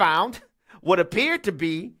I found what appeared to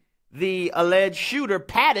be the alleged shooter,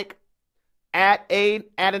 Paddock, at an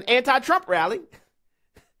anti-Trump rally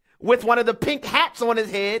with one of the pink hats on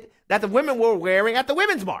his head that the women were wearing at the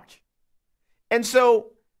Women's March. And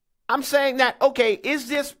so I'm saying that, okay, is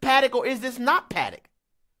this Paddock or is this not Paddock?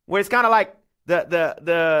 Where it's kind of like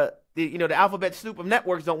the alphabet soup of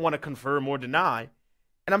networks don't want to confirm or deny.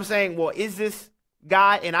 And I'm saying, well, is this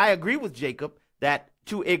guy, and I agree with Jacob, that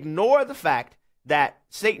to ignore the fact that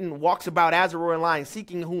Satan walks about as a roaring lion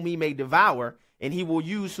seeking whom he may devour, and he will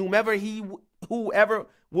use whoever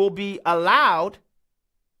will be allowed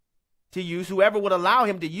to use, whoever would allow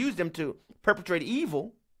him to use them to perpetrate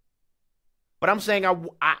evil. But I'm saying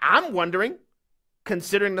I'm wondering,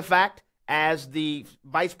 considering the fact, as the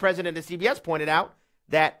vice president of CBS pointed out,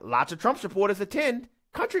 that lots of Trump supporters attend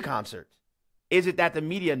country concerts. Is it that the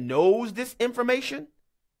media knows this information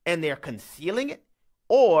and they're concealing it?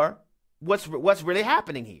 Or what's really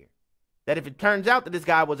happening here? That if it turns out that this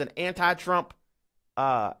guy was an anti-Trump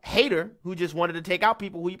hater who just wanted to take out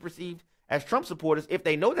people who he perceived as Trump supporters, if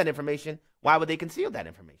they know that information, why would they conceal that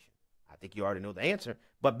information? I think you already know the answer.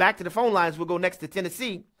 But back to the phone lines, we'll go next to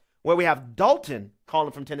Tennessee, where we have Dalton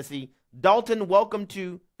calling from Tennessee. Dalton, welcome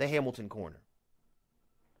to the Hamilton Corner.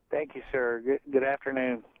 Thank you, sir. Good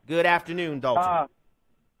afternoon. Good afternoon, Dalton.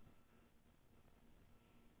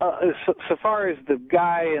 So far as the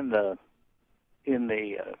guy in the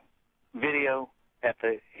video at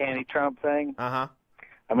the anti-Trump thing, I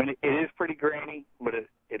mean, it is pretty grainy, but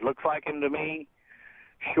it looks like him to me.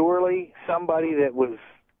 Surely somebody that was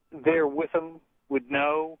there with him would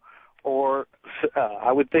know, or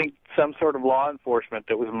I would think some sort of law enforcement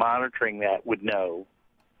that was monitoring that would know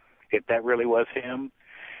if that really was him.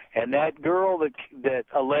 And that girl that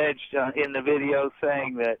alleged in the video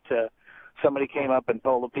saying that somebody came up and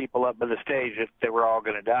told the people up by the stage that they were all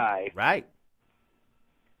going to die. Right.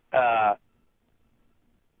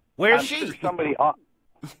 Where's she? Sure somebody.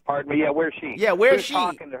 Pardon me. Yeah, where's she? Yeah, where's she?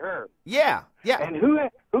 Talking to her. Yeah, yeah. And who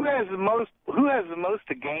has the most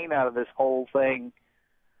to gain out of this whole thing?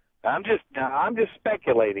 I'm just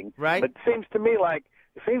speculating. Right. But it seems to me like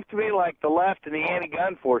the left and the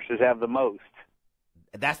anti-gun forces have the most.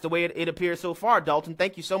 That's the way it appears so far, Dalton.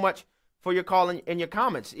 Thank you so much for your call and your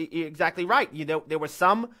comments. You're exactly right. You know, there were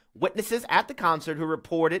some witnesses at the concert who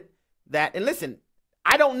reported that, and listen,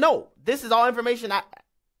 I don't know. This is all information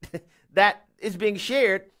that is being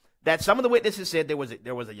shared, that some of the witnesses said there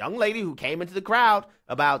was a young lady who came into the crowd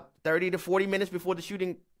about 30 to 40 minutes before the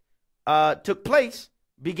shooting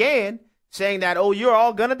began, saying that, oh, you're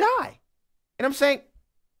all going to die. And I'm saying,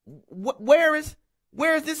 where is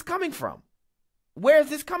this coming from? Where is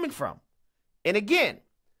this coming from? And again,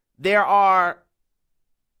 there are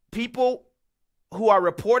people who are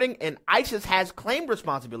reporting, and ISIS has claimed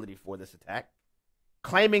responsibility for this attack.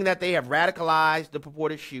 claiming that they have radicalized the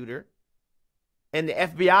purported shooter. And the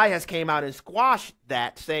FBI has came out and squashed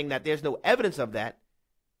that, saying that there's no evidence of that.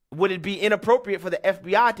 Would it be inappropriate for the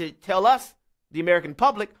FBI to tell us, the American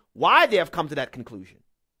public, why they have come to that conclusion?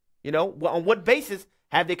 You know, on what basis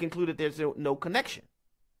have they concluded there's no connection?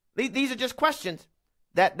 These are just questions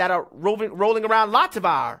that are rolling around lots of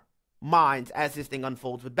our minds as this thing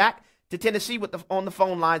unfolds. But back to Tennessee on the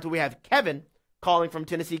phone lines where we have Kevin calling from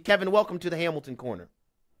Tennessee. Kevin, welcome to the Hamilton Corner.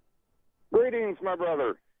 Greetings, my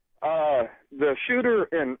brother. The shooter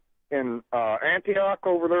in Antioch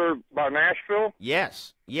over there by Nashville?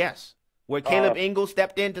 Yes. Where Caleb Ingalls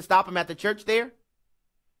stepped in to stop him at the church there?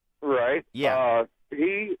 Right. Yeah.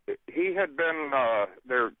 He had been,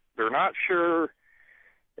 they're not sure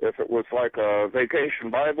if it was like a vacation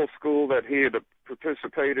Bible school that he had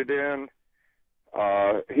participated in.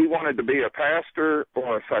 He wanted to be a pastor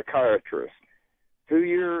or a psychiatrist. 2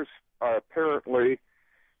 years, apparently,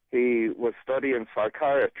 he was studying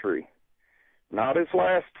psychiatry. Not his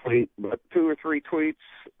last tweet, but 2 or 3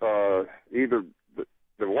 tweets, either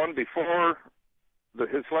the one before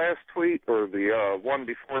his last tweet or the one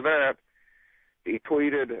before that. He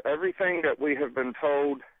tweeted, "Everything that we have been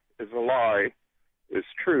told is a lie, is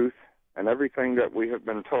truth, and everything that we have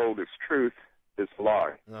been told is truth, is a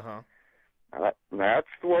lie." That's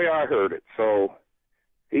the way I heard it. So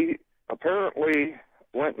he apparently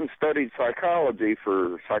went and studied psychiatry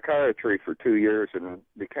for 2 years and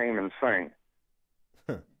became insane.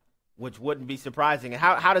 Which wouldn't be surprising. And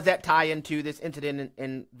how does that tie into this incident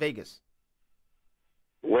in Vegas?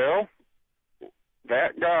 Well,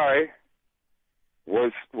 that guy,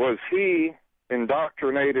 was he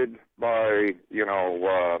indoctrinated by, he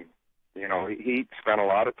spent a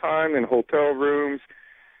lot of time in hotel rooms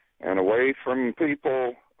and away from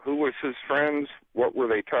people. Who was his friends? What were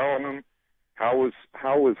they telling him? How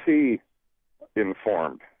was he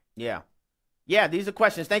informed? Yeah, these are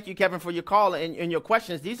questions. Thank you, Kevin, for your call and your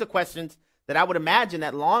questions. These are questions that I would imagine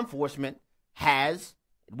that law enforcement has.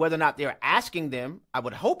 Whether or not they're asking them, I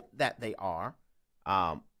would hope that they are.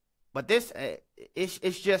 But this,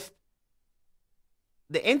 it's just,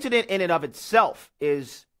 the incident in and of itself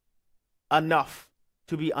is enough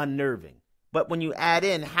to be unnerving. But when you add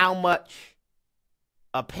in how much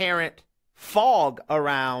apparent fog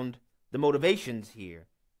around the motivations here,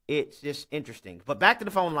 it's just interesting. But back to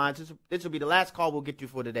the phone lines. This will be the last call we'll get to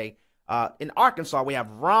for today. In Arkansas, we have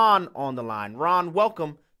Ron on the line. Ron,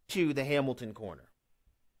 welcome to the Hamilton Corner.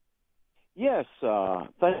 Yes,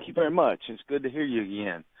 thank you very much. It's good to hear you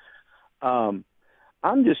again.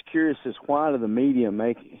 I'm just curious as why do the media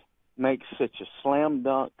make such a slam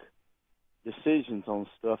dunk decisions on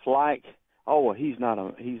stuff like, oh, well, he's not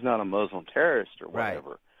a Muslim terrorist or whatever.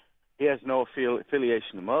 Right. He has no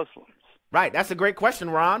affiliation to Muslims. Right. That's a great question,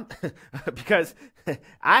 Ron, because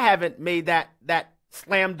I haven't made that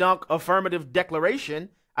slam dunk affirmative declaration.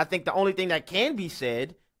 I think the only thing that can be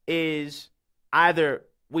said is either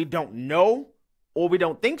we don't know or we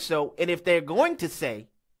don't think so. And if they're going to say,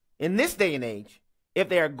 in this day and age, if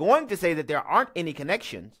they are going to say that there aren't any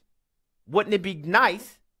connections, wouldn't it be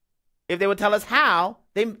nice if they would tell us how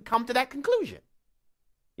they come to that conclusion?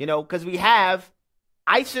 Because we have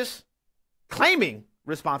ISIS claiming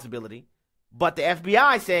responsibility, but the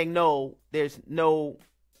FBI saying, no, there's no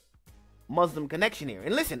Muslim connection here.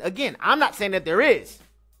 And listen, again, I'm not saying that there is,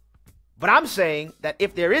 but I'm saying that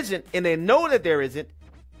if there isn't, and they know that there isn't,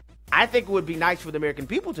 I think it would be nice for the American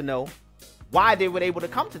people to know why they were able to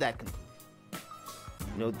come to that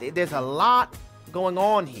conclusion. There's a lot going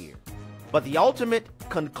on here, but the ultimate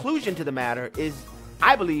conclusion to the matter is,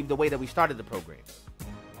 I believe, the way that we started the program.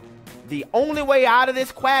 The only way out of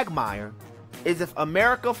this quagmire is if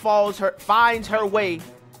America finds her way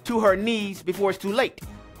to her knees before it's too late.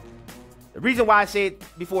 The reason why I say it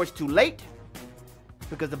before it's too late,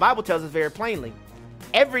 because the Bible tells us very plainly,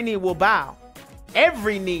 every knee will bow.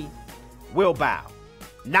 Every knee will bow.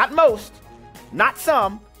 Not most, not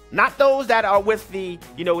some, not those that are with the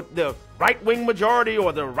right-wing majority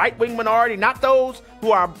or the right-wing minority, not those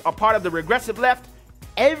who are a part of the regressive left.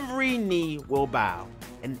 Every knee will bow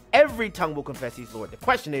and every tongue will confess he's Lord. The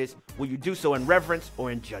question is, will you do so in reverence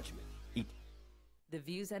or in judgment? The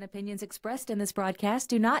views and opinions expressed in this broadcast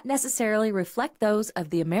do not necessarily reflect those of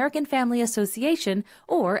the American Family Association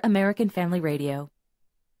or American Family Radio.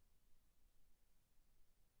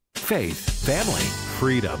 Faith, family,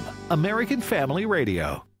 freedom. American Family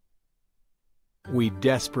Radio. We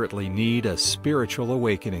desperately need a spiritual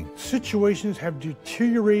awakening. Situations have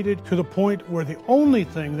deteriorated to the point where the only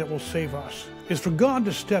thing that will save us is for God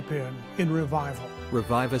to step in revival.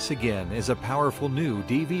 Revive Us Again is a powerful new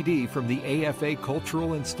DVD from the AFA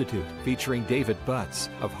Cultural Institute featuring David Butts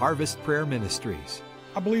of Harvest Prayer Ministries.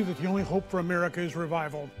 I believe that the only hope for America is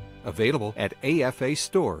revival. Available at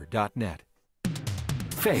afastore.net.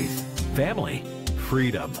 Faith, family,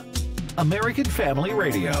 freedom. American Family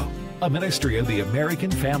Radio, a ministry of the American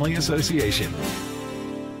Family Association.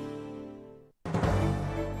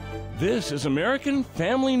 This is American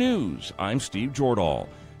Family News. I'm Steve Jordahl.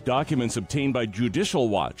 Documents obtained by Judicial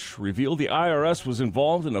Watch reveal the IRS was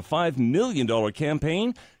involved in a $5 million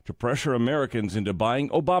campaign to pressure Americans into buying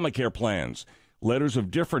Obamacare plans. Letters of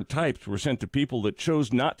different types were sent to people that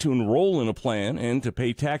chose not to enroll in a plan and to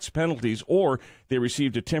pay tax penalties, or they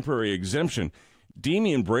received a temporary exemption.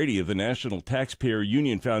 Damian Brady of the National Taxpayer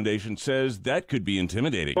Union Foundation says that could be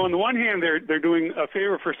intimidating. On the one hand, they're doing a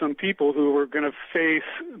favor for some people who are going to face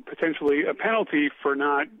potentially a penalty for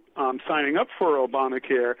not signing up for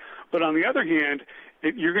Obamacare. But on the other hand,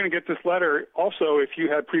 you're going to get this letter also if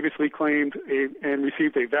you had previously claimed and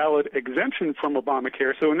received a valid exemption from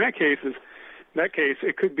Obamacare. So in that case,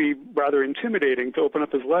 it could be rather intimidating to open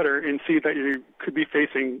up his letter and see that you could be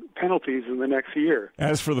facing penalties in the next year.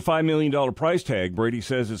 As for the $5 million price tag, Brady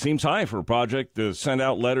says it seems high for a project to send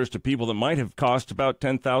out letters to people that might have cost about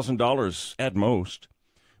 $10,000 at most.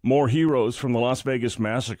 More heroes from the Las Vegas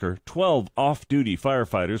massacre. 12 off-duty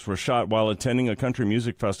firefighters were shot while attending a country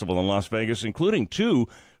music festival in Las Vegas, including 2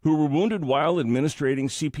 who were wounded while administering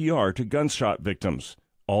CPR to gunshot victims.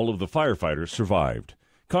 All of the firefighters survived.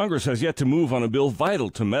 Congress has yet to move on a bill vital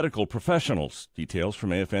to medical professionals. Details from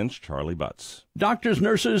AFN's Charlie Butts. Doctors,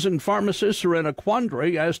 nurses, and pharmacists are in a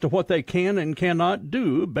quandary as to what they can and cannot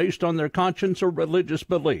do based on their conscience or religious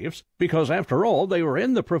beliefs, because after all, they are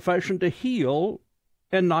in the profession to heal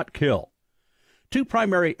and not kill. 2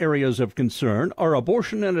 primary areas of concern are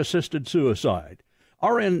abortion and assisted suicide.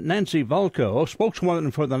 RN Nancy Valco,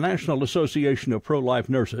 spokeswoman for the National Association of Pro-Life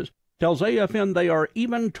Nurses, tells AFN they are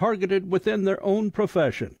even targeted within their own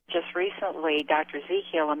profession. Just recently, Dr.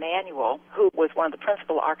 Ezekiel Emanuel, who was one of the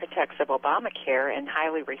principal architects of Obamacare and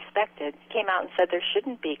highly respected, came out and said there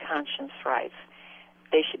shouldn't be conscience rights.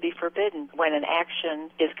 They should be forbidden when an action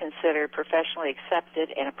is considered professionally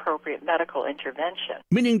accepted and appropriate medical intervention.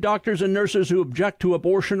 Meaning doctors and nurses who object to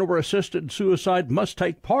abortion or assisted suicide must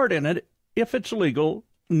take part in it if it's legal,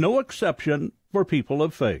 no exception for people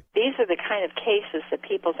of faith. These are the kind of cases that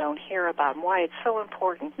people don't hear about, and why it's so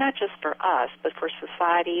important, not just for us, but for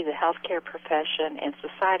society, the healthcare profession, and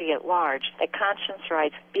society at large, that conscience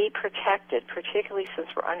rights be protected, particularly since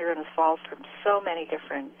we're under an assault from so many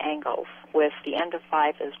different angles, with the end of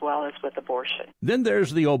life as well as with abortion. Then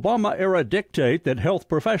there's the Obama-era dictate that health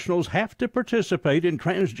professionals have to participate in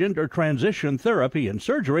transgender transition therapy and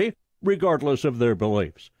surgery, regardless of their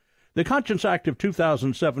beliefs. The Conscience Act of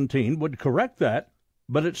 2017 would correct that,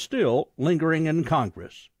 but it's still lingering in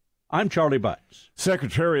Congress. I'm Charlie Butts.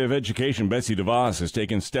 Secretary of Education Betsy DeVos has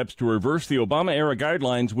taken steps to reverse the Obama-era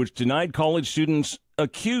guidelines which denied college students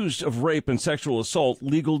accused of rape and sexual assault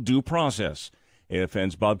legal due process.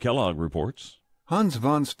 AFN's Bob Kellogg reports. Hans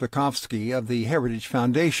von Spakovsky of the Heritage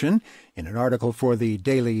Foundation, in an article for the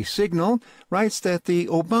Daily Signal, writes that the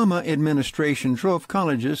Obama administration drove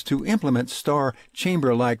colleges to implement star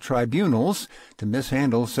chamber-like tribunals to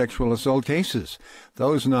mishandle sexual assault cases.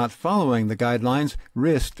 Those not following the guidelines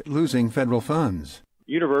risked losing federal funds.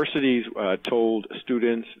 Universities told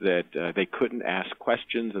students that they couldn't ask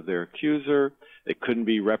questions of their accuser. They couldn't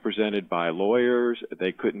be represented by lawyers.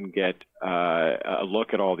 They couldn't get a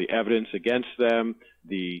look at all the evidence against them.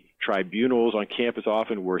 The tribunals on campus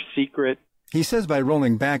often were secret. He says by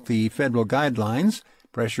rolling back the federal guidelines,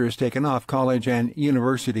 pressure is taken off college and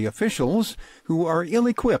university officials who are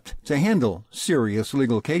ill-equipped to handle serious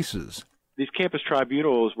legal cases. These campus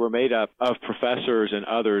tribunals were made up of professors and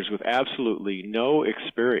others with absolutely no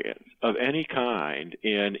experience of any kind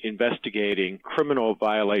in investigating criminal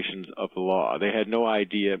violations of the law. They had no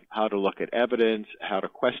idea how to look at evidence, how to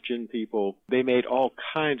question people. They made all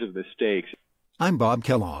kinds of mistakes. I'm Bob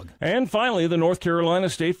Kellogg. And finally, the North Carolina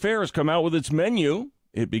State Fair has come out with its menu.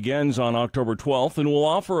 It begins on October 12th and will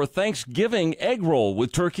offer a Thanksgiving egg roll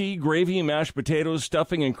with turkey, gravy, mashed potatoes,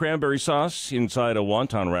 stuffing, and cranberry sauce inside a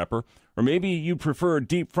wonton wrapper. Or maybe you prefer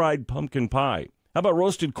deep-fried pumpkin pie. How about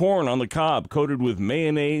roasted corn on the cob coated with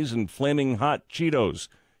mayonnaise and flaming hot Cheetos?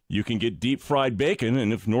 You can get deep-fried bacon,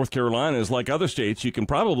 and if North Carolina is like other states, you can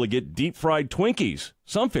probably get deep-fried Twinkies.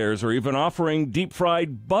 Some fairs are even offering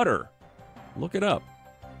deep-fried butter. Look it up.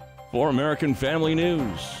 For American Family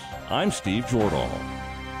News, I'm Steve Jordahl.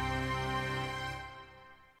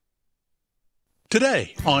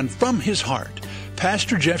 Today on From His Heart,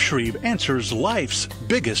 Pastor Jeff Shreve answers life's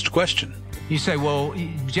biggest question. You say, well,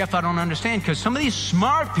 Jeff, I don't understand, because some of these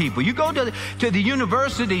smart people, you go to the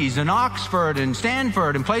universities in Oxford and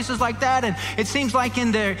Stanford and places like that, and it seems like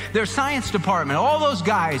in their science department, all those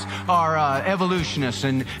guys are evolutionists,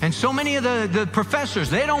 and so many of the professors,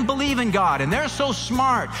 they don't believe in God, and they're so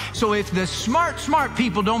smart. So if the smart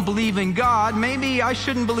people don't believe in God, maybe I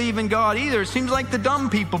shouldn't believe in God either. It seems like the dumb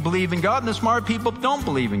people believe in God, and the smart people don't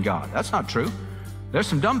believe in God. That's not true. There's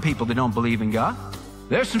some dumb people that don't believe in God.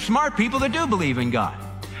 There's some smart people that do believe in God.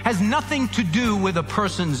 Has nothing to do with a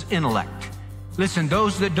person's intellect. Listen,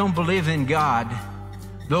 those that don't believe in God,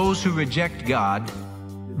 those who reject God,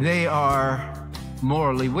 they are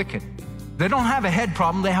morally wicked. They don't have a head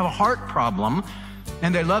problem, they have a heart problem,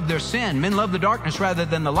 and they love their sin. Men love the darkness rather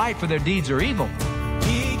than the light, for their deeds are evil.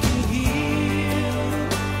 He can heal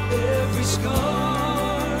every scar.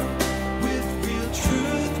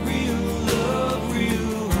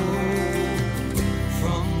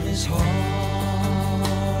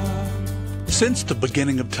 Since the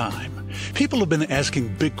beginning of time, people have been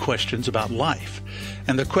asking big questions about life.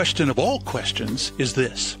 And the question of all questions is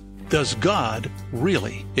this: does God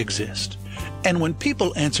really exist? And when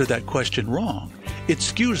people answer that question wrong, it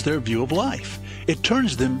skews their view of life. It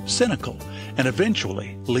turns them cynical and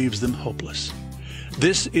eventually leaves them hopeless.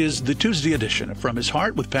 This is the Tuesday edition of From His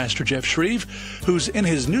Heart with Pastor Jeff Shreve, who's in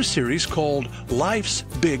his new series called Life's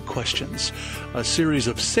Big Questions, a series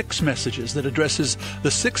of 6 messages that addresses the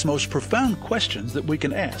 6 most profound questions that we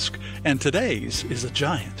can ask, and today's is a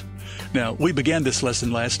giant. Now, we began this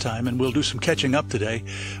lesson last time, and we'll do some catching up today,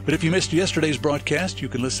 but if you missed yesterday's broadcast, you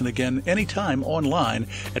can listen again anytime online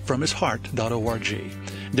at fromhisheart.org.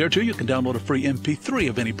 There, too, you can download a free MP3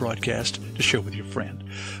 of any broadcast to share with your friend.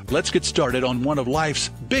 Let's get started on one of life's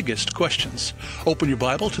biggest questions. Open your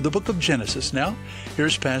Bible to the book of Genesis. Now,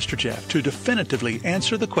 here's Pastor Jeff to definitively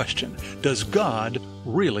answer the question, does God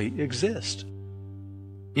really exist?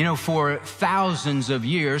 You know, for thousands of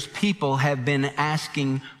years, people have been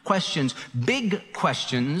asking questions, big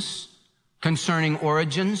questions concerning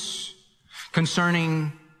origins,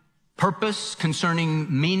 concerning purpose,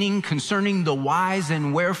 concerning meaning, concerning the whys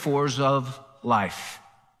and wherefores of life.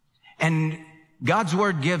 And God's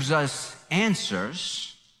Word gives us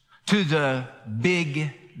answers to the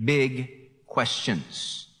big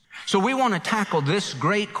questions. So we want to tackle this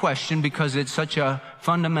great question because it's such a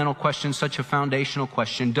fundamental question, such a foundational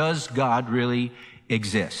question. Does God really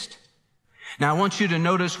exist? Now I want you to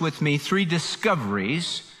notice with me 3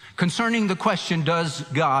 discoveries concerning the question, does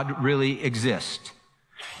God really exist?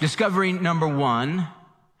 Discovery number 1,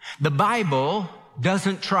 the Bible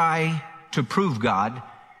doesn't try to prove God.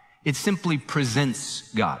 It simply presents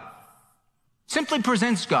God. Simply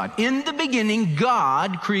presents God. In the beginning,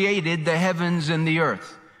 God created the heavens and the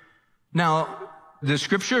earth. Now, the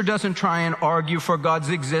Scripture doesn't try and argue for God's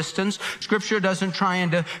existence. Scripture doesn't try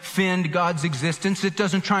and defend God's existence. It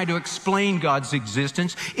doesn't try to explain God's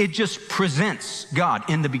existence. It just presents God.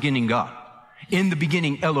 In the beginning, God. In the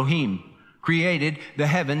beginning, Elohim created the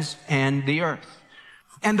heavens and the earth.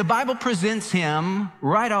 And the Bible presents Him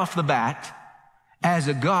right off the bat as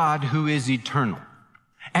a God who is eternal.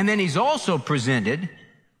 And then He's also presented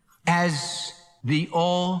as the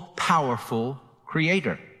all-powerful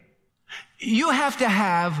Creator. You have to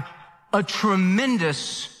have a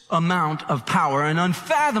tremendous amount of power, an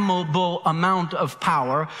unfathomable amount of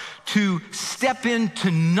power to step into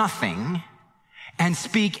nothing and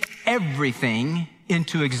speak everything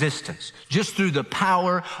into existence just through the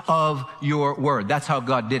power of your word. That's how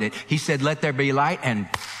God did it. He said, let there be light, and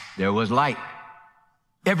there was light.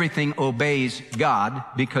 Everything obeys God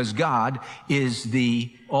because God is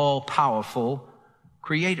the all-powerful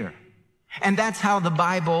Creator. And that's how the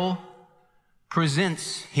Bible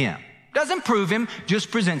presents Him. Doesn't prove Him, just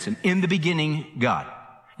presents Him. In the beginning, God.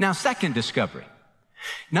 Now, second discovery.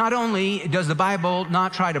 Not only does the Bible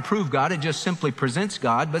not try to prove God, it just simply presents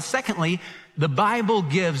God, but secondly, the Bible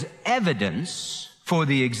gives evidence for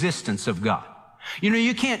the existence of God. You know,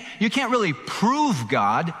 you can't really prove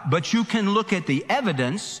God, but you can look at the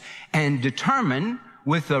evidence and determine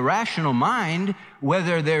with a rational mind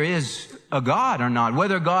whether there is a God or not,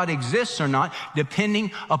 whether God exists or not,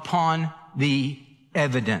 depending upon the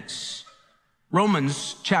evidence.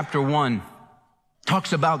 Romans chapter 1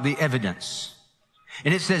 talks about the evidence.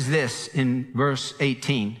 And it says this in verse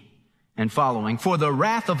 18 and following, for the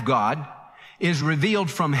wrath of God is revealed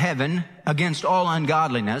from heaven against all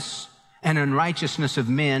ungodliness and unrighteousness of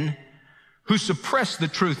men who suppress the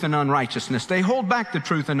truth in unrighteousness. They hold back the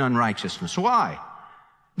truth in unrighteousness. Why?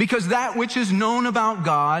 Because that which is known about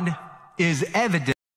God is evident